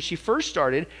because when she first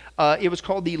started, it was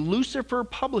called the Lucifer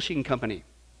Publishing Company.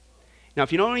 Now,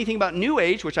 if you know anything about New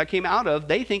Age, which I came out of,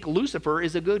 they think Lucifer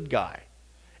is a good guy.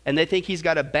 And they think he's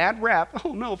got a bad rap.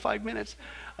 Oh, no, 5 minutes.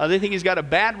 They think he's got a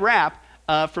bad rap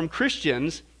from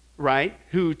Christians, right,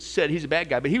 who said he's a bad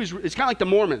guy. But it's kind of like the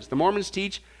Mormons. The Mormons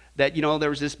teach that, there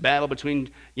was this battle between,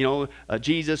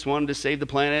 Jesus wanted to save the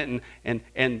planet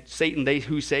and Satan,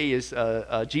 who say is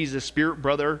Jesus' spirit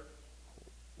brother.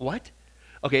 What?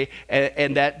 Okay,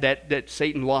 and that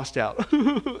Satan lost out.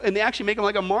 And they actually make him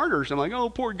like a martyr. So I'm like, oh,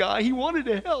 poor guy, he wanted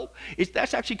to help.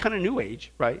 That's actually kind of New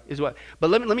Age, right? Is what. But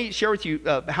let me share with you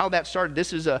how that started.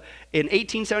 This is in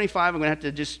 1875. I'm going to have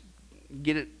to just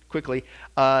get it quickly.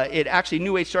 It actually,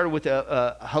 New Age started with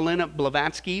Helena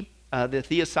Blavatsky, the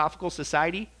Theosophical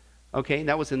Society. Okay,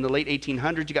 that was in the late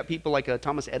 1800s. You got people like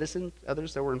Thomas Edison,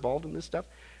 others that were involved in this stuff.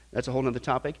 That's a whole other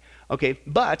topic. Okay,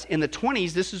 but in the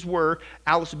 20s, this is where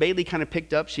Alice Bailey kind of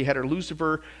picked up. She had her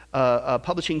Lucifer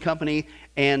publishing company,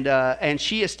 and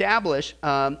she established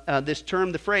this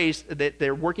term, the phrase, that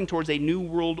they're working towards a new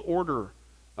world order.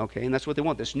 Okay, and that's what they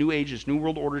want, this new age, this new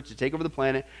world order to take over the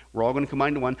planet. We're all going to combine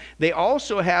into one. They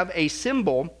also have a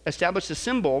symbol, established a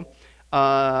symbol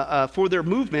for their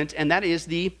movement, and that is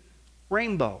the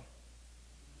rainbow.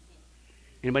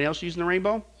 Anybody else using the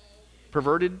rainbow?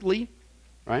 Pervertedly?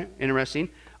 Right? Interesting.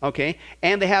 Okay.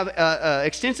 And they have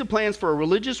extensive plans for a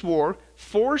religious war,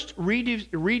 forced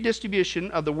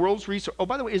redistribution of the world's resources. Oh,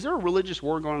 by the way, is there a religious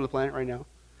war going on the planet right now?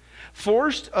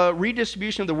 Forced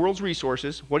redistribution of the world's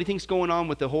resources. What do you think is going on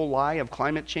with the whole lie of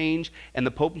climate change and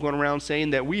the Pope going around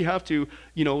saying that we have to,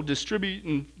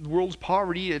 distribute the world's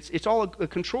poverty? It's all a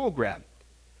control grab.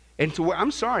 And so I'm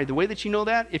sorry, the way that you know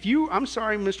that, I'm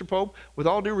sorry, Mr. Pope, with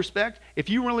all due respect, if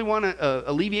you really want to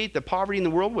alleviate the poverty in the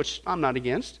world, which I'm not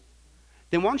against,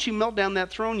 then why don't you melt down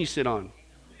that throne you sit on,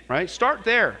 right? Start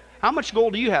there. How much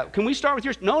gold do you have? Can we start with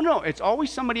yours? No, it's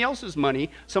always somebody else's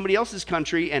money, somebody else's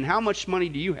country, and how much money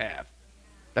do you have?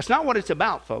 That's not what it's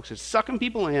about, folks. It's sucking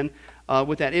people in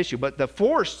with that issue. But the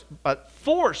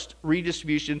forced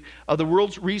redistribution of the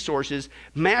world's resources,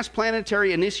 mass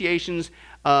planetary initiations,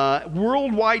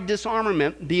 worldwide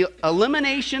disarmament, the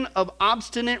elimination of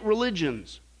obstinate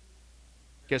religions.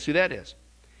 Guess who that is?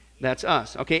 That's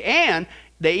us. Okay, and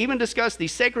they even discuss the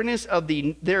sacredness of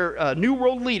their new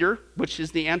world leader, which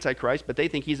is the Antichrist, but they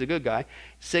think he's a good guy,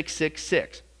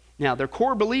 666. Now, their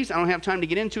core beliefs, I don't have time to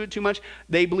get into it too much.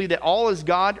 They believe that all is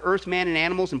God, earth, man, and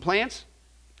animals and plants.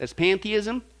 That's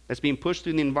pantheism. That's being pushed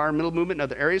through the environmental movement in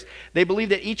other areas. They believe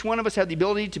that each one of us have the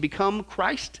ability to become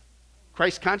Christ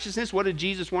consciousness. What did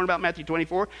Jesus warn about Matthew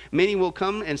 24? Many will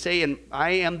come and say, and I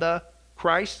am the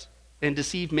Christ, and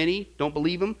deceive many. Don't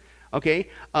believe him. Okay.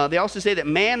 They also say that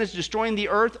man is destroying the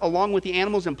earth along with the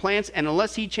animals and plants, and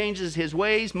unless he changes his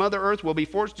ways, Mother Earth will be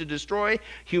forced to destroy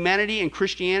humanity, and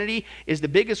Christianity is the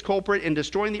biggest culprit in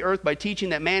destroying the earth by teaching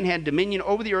that man had dominion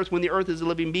over the earth when the earth is a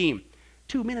living being.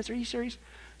 2 minutes, are you serious?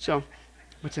 So,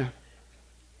 what's that?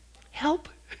 Help.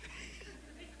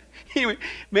 Anyway,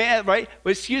 man, right?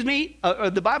 But excuse me,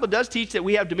 the Bible does teach that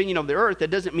we have dominion over the earth.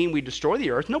 That doesn't mean we destroy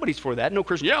the earth. Nobody's for that. No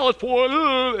Christian, let's pour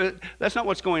it. That's not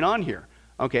what's going on here.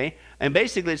 Okay, and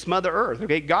basically it's Mother Earth.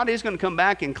 Okay, God is going to come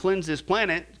back and cleanse this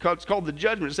planet. It's called the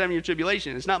judgment, 7-year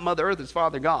tribulation. It's not Mother Earth, it's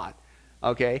Father God.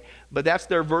 Okay, but that's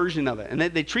their version of it. And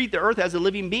they treat the earth as a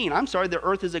living being. I'm sorry, the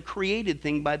earth is a created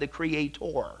thing by the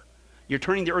Creator. You're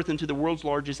turning the earth into the world's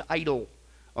largest idol.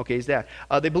 Okay, is that.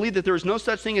 They believe that there is no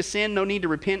such thing as sin, no need to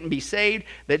repent and be saved,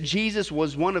 that Jesus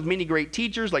was one of many great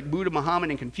teachers like Buddha,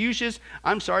 Muhammad, and Confucius.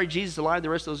 I'm sorry, Jesus is alive.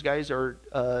 The rest of those guys are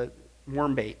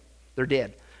worm bait. They're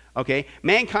dead. Okay,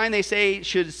 mankind, they say,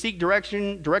 should seek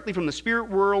direction directly from the spirit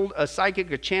world, a psychic,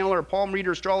 a channeler, a palm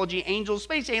reader, astrology, angels,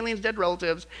 space aliens, dead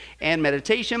relatives, and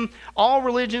meditation. All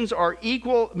religions are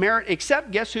equal merit,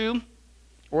 except, guess who?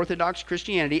 Orthodox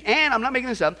Christianity. And I'm not making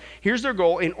this up. Here's their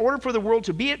goal. In order for the world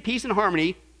to be at peace and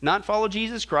harmony, not follow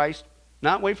Jesus Christ,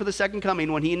 not wait for the second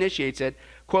coming when he initiates it,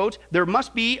 quote, there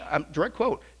must be, direct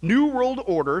quote, new world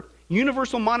order,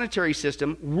 universal monetary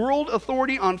system, world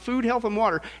authority on food, health, and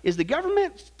water. Is the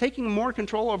government taking more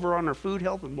control over on our food,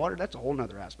 health, and water? That's a whole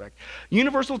other aspect.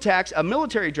 Universal tax, a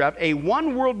military draft, a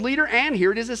one world leader, and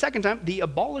here it is a second time, the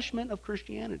abolishment of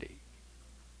Christianity.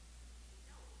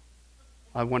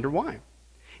 I wonder why.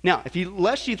 Now,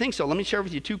 lest you think so, let me share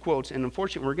with you 2 quotes, and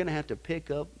unfortunately, we're going to have to pick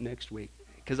up next week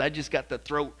because I just got the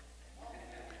throat.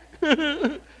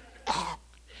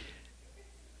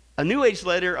 A New Age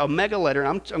letter, a mega letter,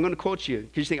 I'm going to quote you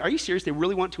because you think, are you serious? They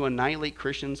really want to annihilate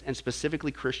Christians and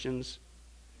specifically Christians?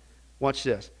 Watch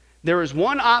this. There is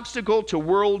one obstacle to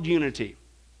world unity.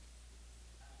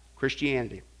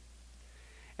 Christianity.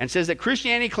 And says that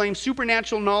Christianity claims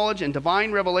supernatural knowledge and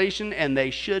divine revelation, and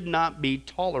they should not be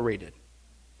tolerated.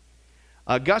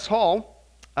 Gus Hall,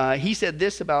 he said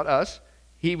this about us.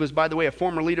 He was, by the way, a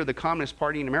former leader of the Communist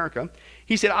Party in America.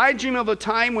 He said, I dream of a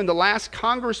time when the last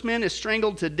congressman is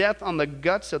strangled to death on the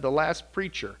guts of the last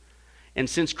preacher. And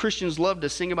since Christians love to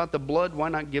sing about the blood, why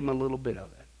not give them a little bit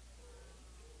of it?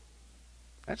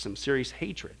 That's some serious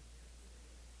hatred.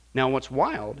 Now, what's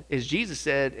wild is Jesus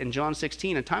said in John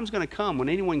 16, a time's going to come when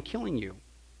anyone killing you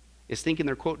is thinking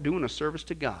they're, quote, doing a service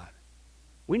to God.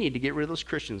 We need to get rid of those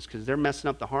Christians because they're messing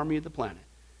up the harmony of the planet.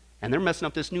 And they're messing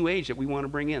up this new age that we want to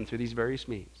bring in through these various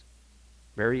means.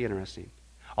 Very interesting.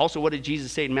 Also, what did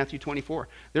Jesus say in Matthew 24?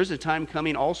 There's a time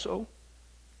coming also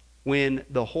when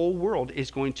the whole world is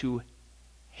going to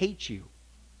hate you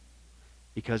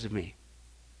because of me.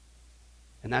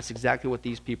 And that's exactly what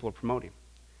these people are promoting.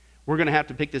 We're going to have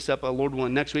to pick this up, Lord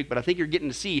willing, next week, but I think you're getting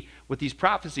to see with these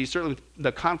prophecies, certainly with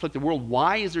the conflict of the world,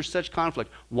 why is there such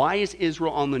conflict? Why is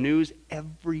Israel on the news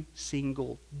every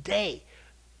single day?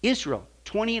 Israel,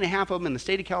 20 and a half of them in the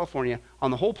state of California,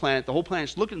 on the whole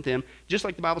planet's looking at them, just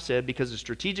like the Bible said, because of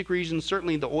strategic reasons,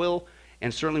 certainly the oil,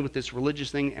 and certainly with this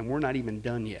religious thing, and we're not even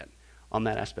done yet on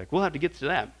that aspect. We'll have to get to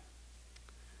that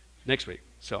next week.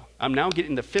 So I'm now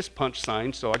getting the fist punch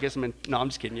sign, so I guess I'm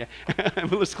just kidding you.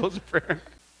 Let's close in prayer.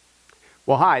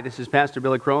 Well, hi, this is Pastor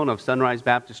Billy Crone of Sunrise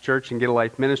Baptist Church and Get a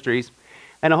Life Ministries,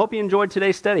 and I hope you enjoyed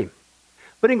today's study.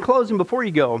 But in closing, before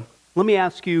you go, let me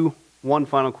ask you one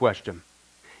final question.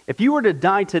 If you were to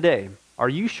die today, are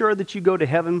you sure that you go to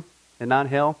heaven and not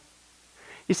hell?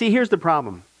 You see, here's the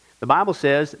problem. The Bible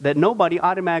says that nobody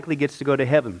automatically gets to go to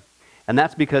heaven, and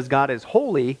that's because God is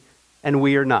holy and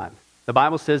we are not. The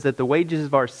Bible says that the wages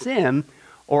of our sin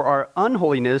or our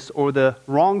unholiness or the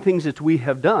wrong things that we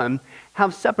have done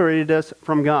have separated us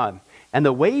from God. And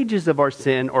the wages of our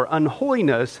sin or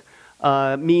unholiness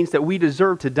means that we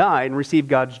deserve to die and receive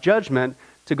God's judgment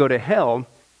to go to hell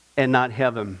and not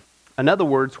heaven. In other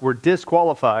words, we're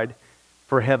disqualified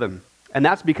for heaven. And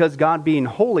that's because God being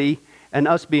holy and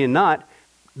us being not,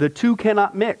 the two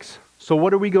cannot mix. So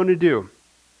what are we going to do?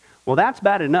 Well, that's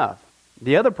bad enough.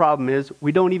 The other problem is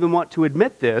we don't even want to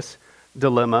admit this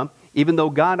dilemma, even though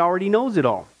God already knows it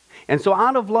all. And so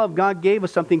out of love, God gave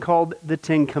us something called the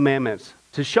Ten Commandments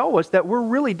to show us that we're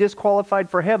really disqualified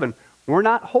for heaven. We're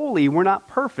not holy. We're not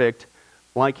perfect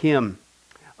like Him.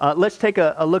 Let's take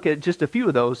a look at just a few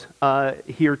of those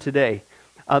here today.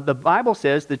 The Bible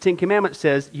says, the Ten Commandments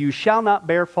says, you shall not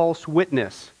bear false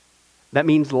witness. That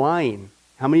means lying.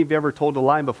 How many of you ever told a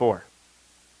lie before?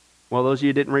 Well, those of you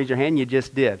who didn't raise your hand, you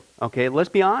just did. Okay, let's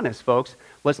be honest, folks.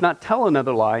 Let's not tell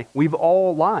another lie. We've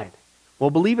all lied. Well,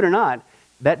 believe it or not,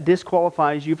 that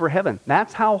disqualifies you for heaven.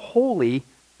 That's how holy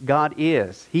God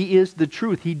is. He is the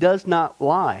truth. He does not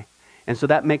lie. And so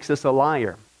that makes us a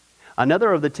liar.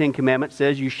 Another of the Ten Commandments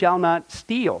says, you shall not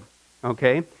steal.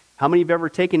 Okay? How many have ever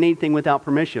taken anything without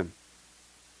permission?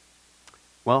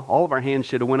 Well, all of our hands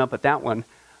should have went up at that one.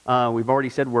 We've already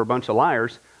said we're a bunch of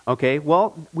liars. Okay,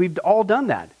 well, we've all done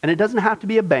that. And it doesn't have to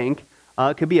be a bank.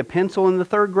 It could be a pencil in the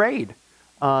third grade.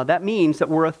 That means that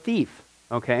we're a thief.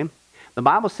 Okay? The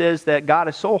Bible says that God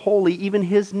is so holy, even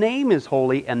His name is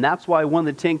holy, and that's why one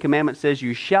of the Ten Commandments says,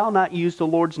 you shall not use the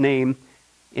Lord's name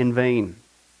in vain.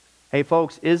 Hey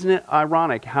folks, isn't it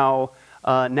ironic how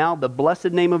now the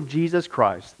blessed name of Jesus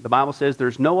Christ, the Bible says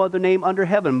there's no other name under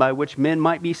heaven by which men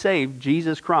might be saved,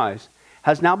 Jesus Christ,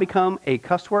 has now become a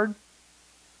cuss word?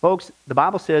 Folks, the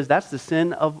Bible says that's the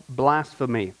sin of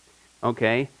blasphemy.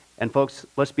 Okay? And folks,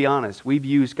 let's be honest, we've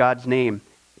used God's name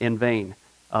in vain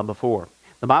before.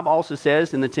 The Bible also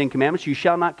says in the Ten Commandments, you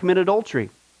shall not commit adultery.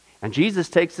 And Jesus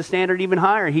takes the standard even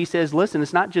higher. He says, listen,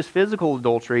 it's not just physical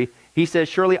adultery. He says,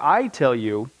 surely I tell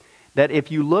you that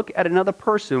if you look at another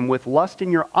person with lust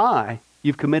in your eye,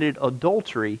 you've committed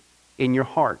adultery in your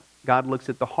heart. God looks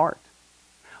at the heart.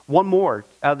 One more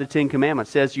out of the Ten Commandments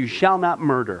says, you shall not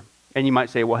murder. And you might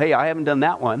say, well, hey, I haven't done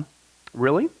that one.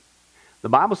 Really? The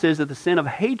Bible says that the sin of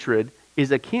hatred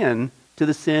is akin to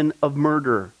the sin of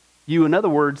murder. You, in other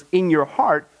words, in your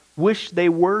heart, wish they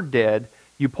were dead.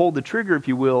 You pulled the trigger, if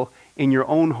you will, in your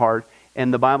own heart.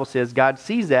 And the Bible says God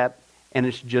sees that, and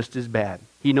it's just as bad.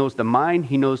 He knows the mind,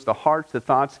 He knows the hearts, the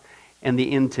thoughts, and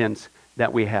the intents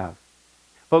that we have.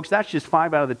 Folks, that's just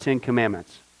 5 out of the 10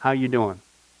 commandments. How you doing?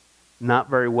 Not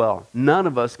very well. None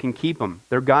of us can keep them.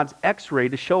 They're God's x-ray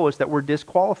to show us that we're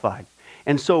disqualified.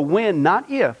 And so when, not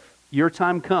if, your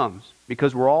time comes,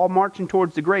 because we're all marching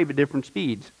towards the grave at different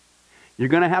speeds, you're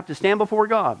going to have to stand before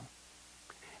God.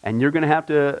 And you're going to have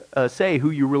to say who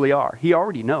you really are. He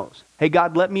already knows. Hey,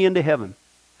 God, let me into heaven.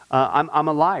 I'm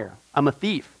a liar. I'm a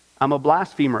thief. I'm a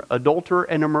blasphemer, adulterer,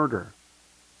 and a murderer.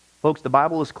 Folks, the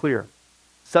Bible is clear.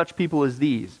 Such people as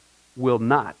these will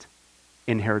not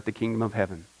inherit the kingdom of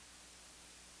heaven.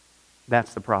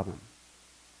 That's the problem.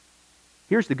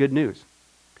 Here's the good news.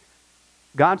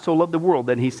 God so loved the world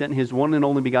that He sent His one and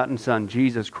only begotten Son,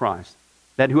 Jesus Christ,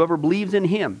 that whoever believes in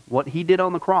Him, what He did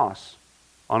on the cross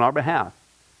on our behalf,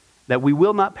 that we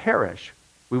will not perish,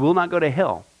 we will not go to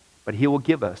hell, but He will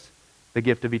give us the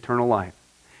gift of eternal life.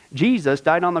 Jesus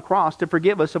died on the cross to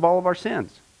forgive us of all of our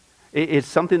sins. It's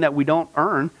something that we don't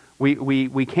earn.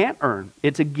 We can't earn.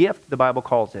 It's a gift, the Bible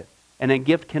calls it. And a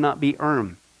gift cannot be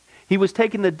earned. He was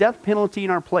taking the death penalty in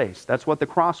our place. That's what the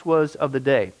cross was of the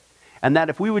day. And that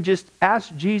if we would just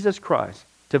ask Jesus Christ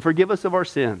to forgive us of our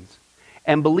sins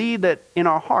and believe that in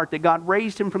our heart that God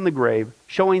raised him from the grave,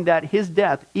 showing that his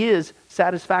death is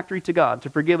satisfactory to God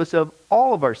to forgive us of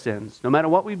all of our sins, no matter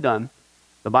what we've done,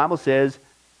 the Bible says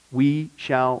we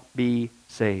shall be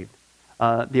saved.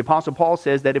 The Apostle Paul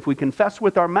says that if we confess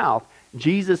with our mouth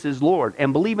Jesus is Lord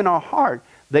and believe in our heart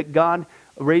that God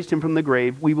raised him from the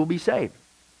grave, we will be saved.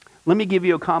 Let me give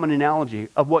you a common analogy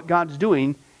of what God's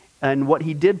doing and what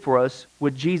he did for us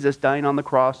with Jesus dying on the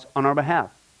cross on our behalf.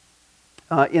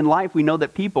 In life, we know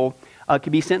that people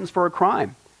can be sentenced for a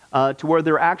crime to where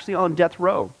they're actually on death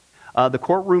row. The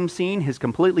courtroom scene has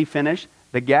completely finished.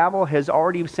 The gavel has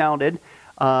already sounded.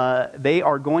 They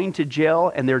are going to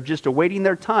jail, and they're just awaiting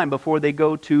their time before they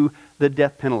go to the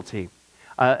death penalty.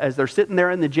 As they're sitting there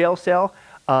in the jail cell,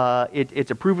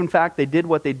 it's a proven fact they did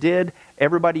what they did.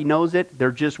 Everybody knows it.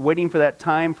 They're just waiting for that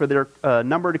time for their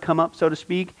number to come up, so to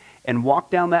speak, and walk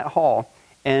down that hall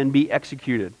and be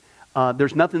executed.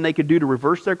 There's nothing they could do to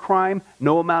reverse their crime.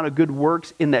 No amount of good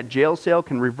works in that jail cell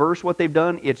can reverse what they've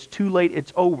done. It's too late.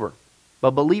 It's over.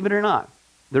 But believe it or not,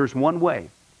 there's one way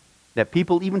that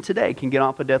people even today can get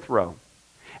off of death row.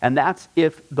 And that's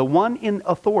if the one in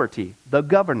authority, the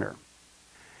governor,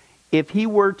 if he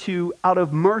were to, out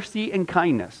of mercy and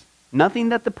kindness, nothing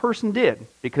that the person did,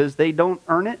 because they don't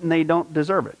earn it and they don't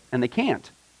deserve it, and they can't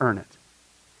earn it.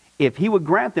 If he would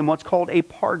grant them what's called a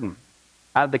pardon,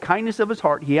 out of the kindness of his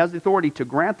heart, he has the authority to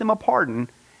grant them a pardon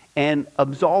and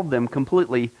absolve them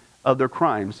completely of their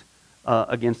crimes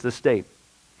against the state.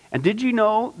 And did you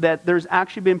know that there's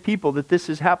actually been people that this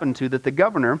has happened to, that the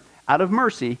governor, out of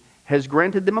mercy, has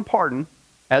granted them a pardon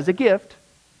as a gift,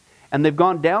 and they've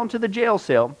gone down to the jail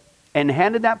cell and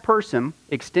handed that person,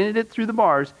 extended it through the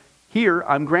bars, here,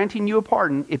 I'm granting you a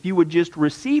pardon. If you would just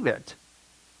receive it,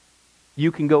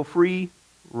 you can go free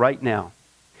right now.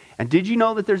 And did you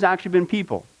know that there's actually been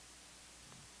people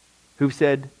who've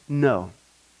said, no,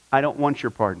 I don't want your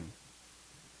pardon.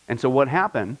 And so what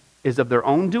happened is of their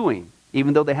own doing,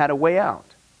 even though they had a way out,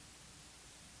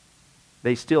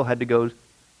 they still had to go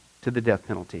to the death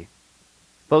penalty.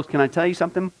 Folks, can I tell you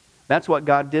something? That's what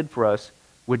God did for us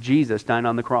with Jesus dying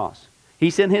on the cross. He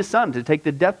sent his son to take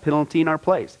the death penalty in our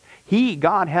place.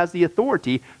 God has the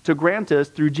authority to grant us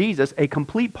through Jesus a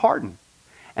complete pardon.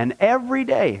 And every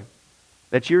day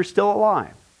that you're still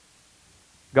alive,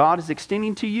 God is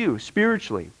extending to you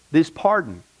spiritually this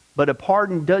pardon. But a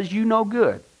pardon does you no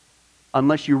good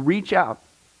unless you reach out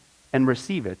and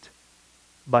receive it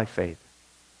by faith.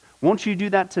 Won't you do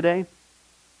that today?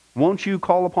 Won't you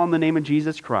call upon the name of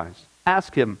Jesus Christ?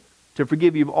 Ask him to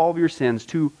forgive you of all of your sins,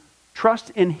 to trust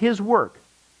in his work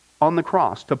on the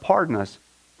cross to pardon us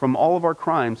from all of our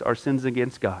crimes, our sins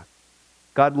against God.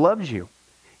 God loves you.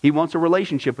 He wants a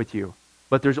relationship with you.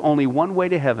 But there's only one way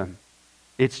to heaven.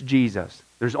 It's Jesus.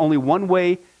 There's only one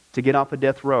way to get off a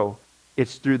death row.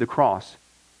 It's through the cross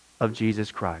of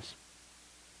Jesus Christ.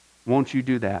 Won't you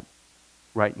do that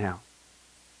right now?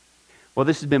 Well,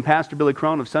 this has been Pastor Billy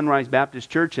Crone of Sunrise Baptist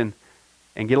Church and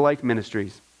Get a Life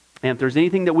Ministries. And if there's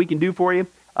anything that we can do for you,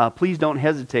 please don't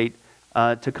hesitate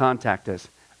to contact us.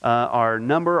 Our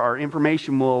number, our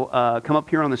information will come up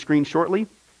here on the screen shortly.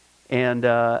 And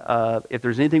if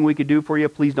there's anything we could do for you,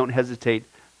 please don't hesitate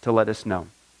to let us know.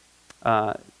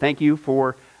 Thank you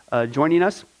for joining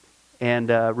us. And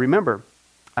remember,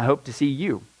 I hope to see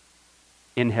you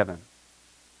in heaven.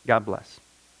 God bless.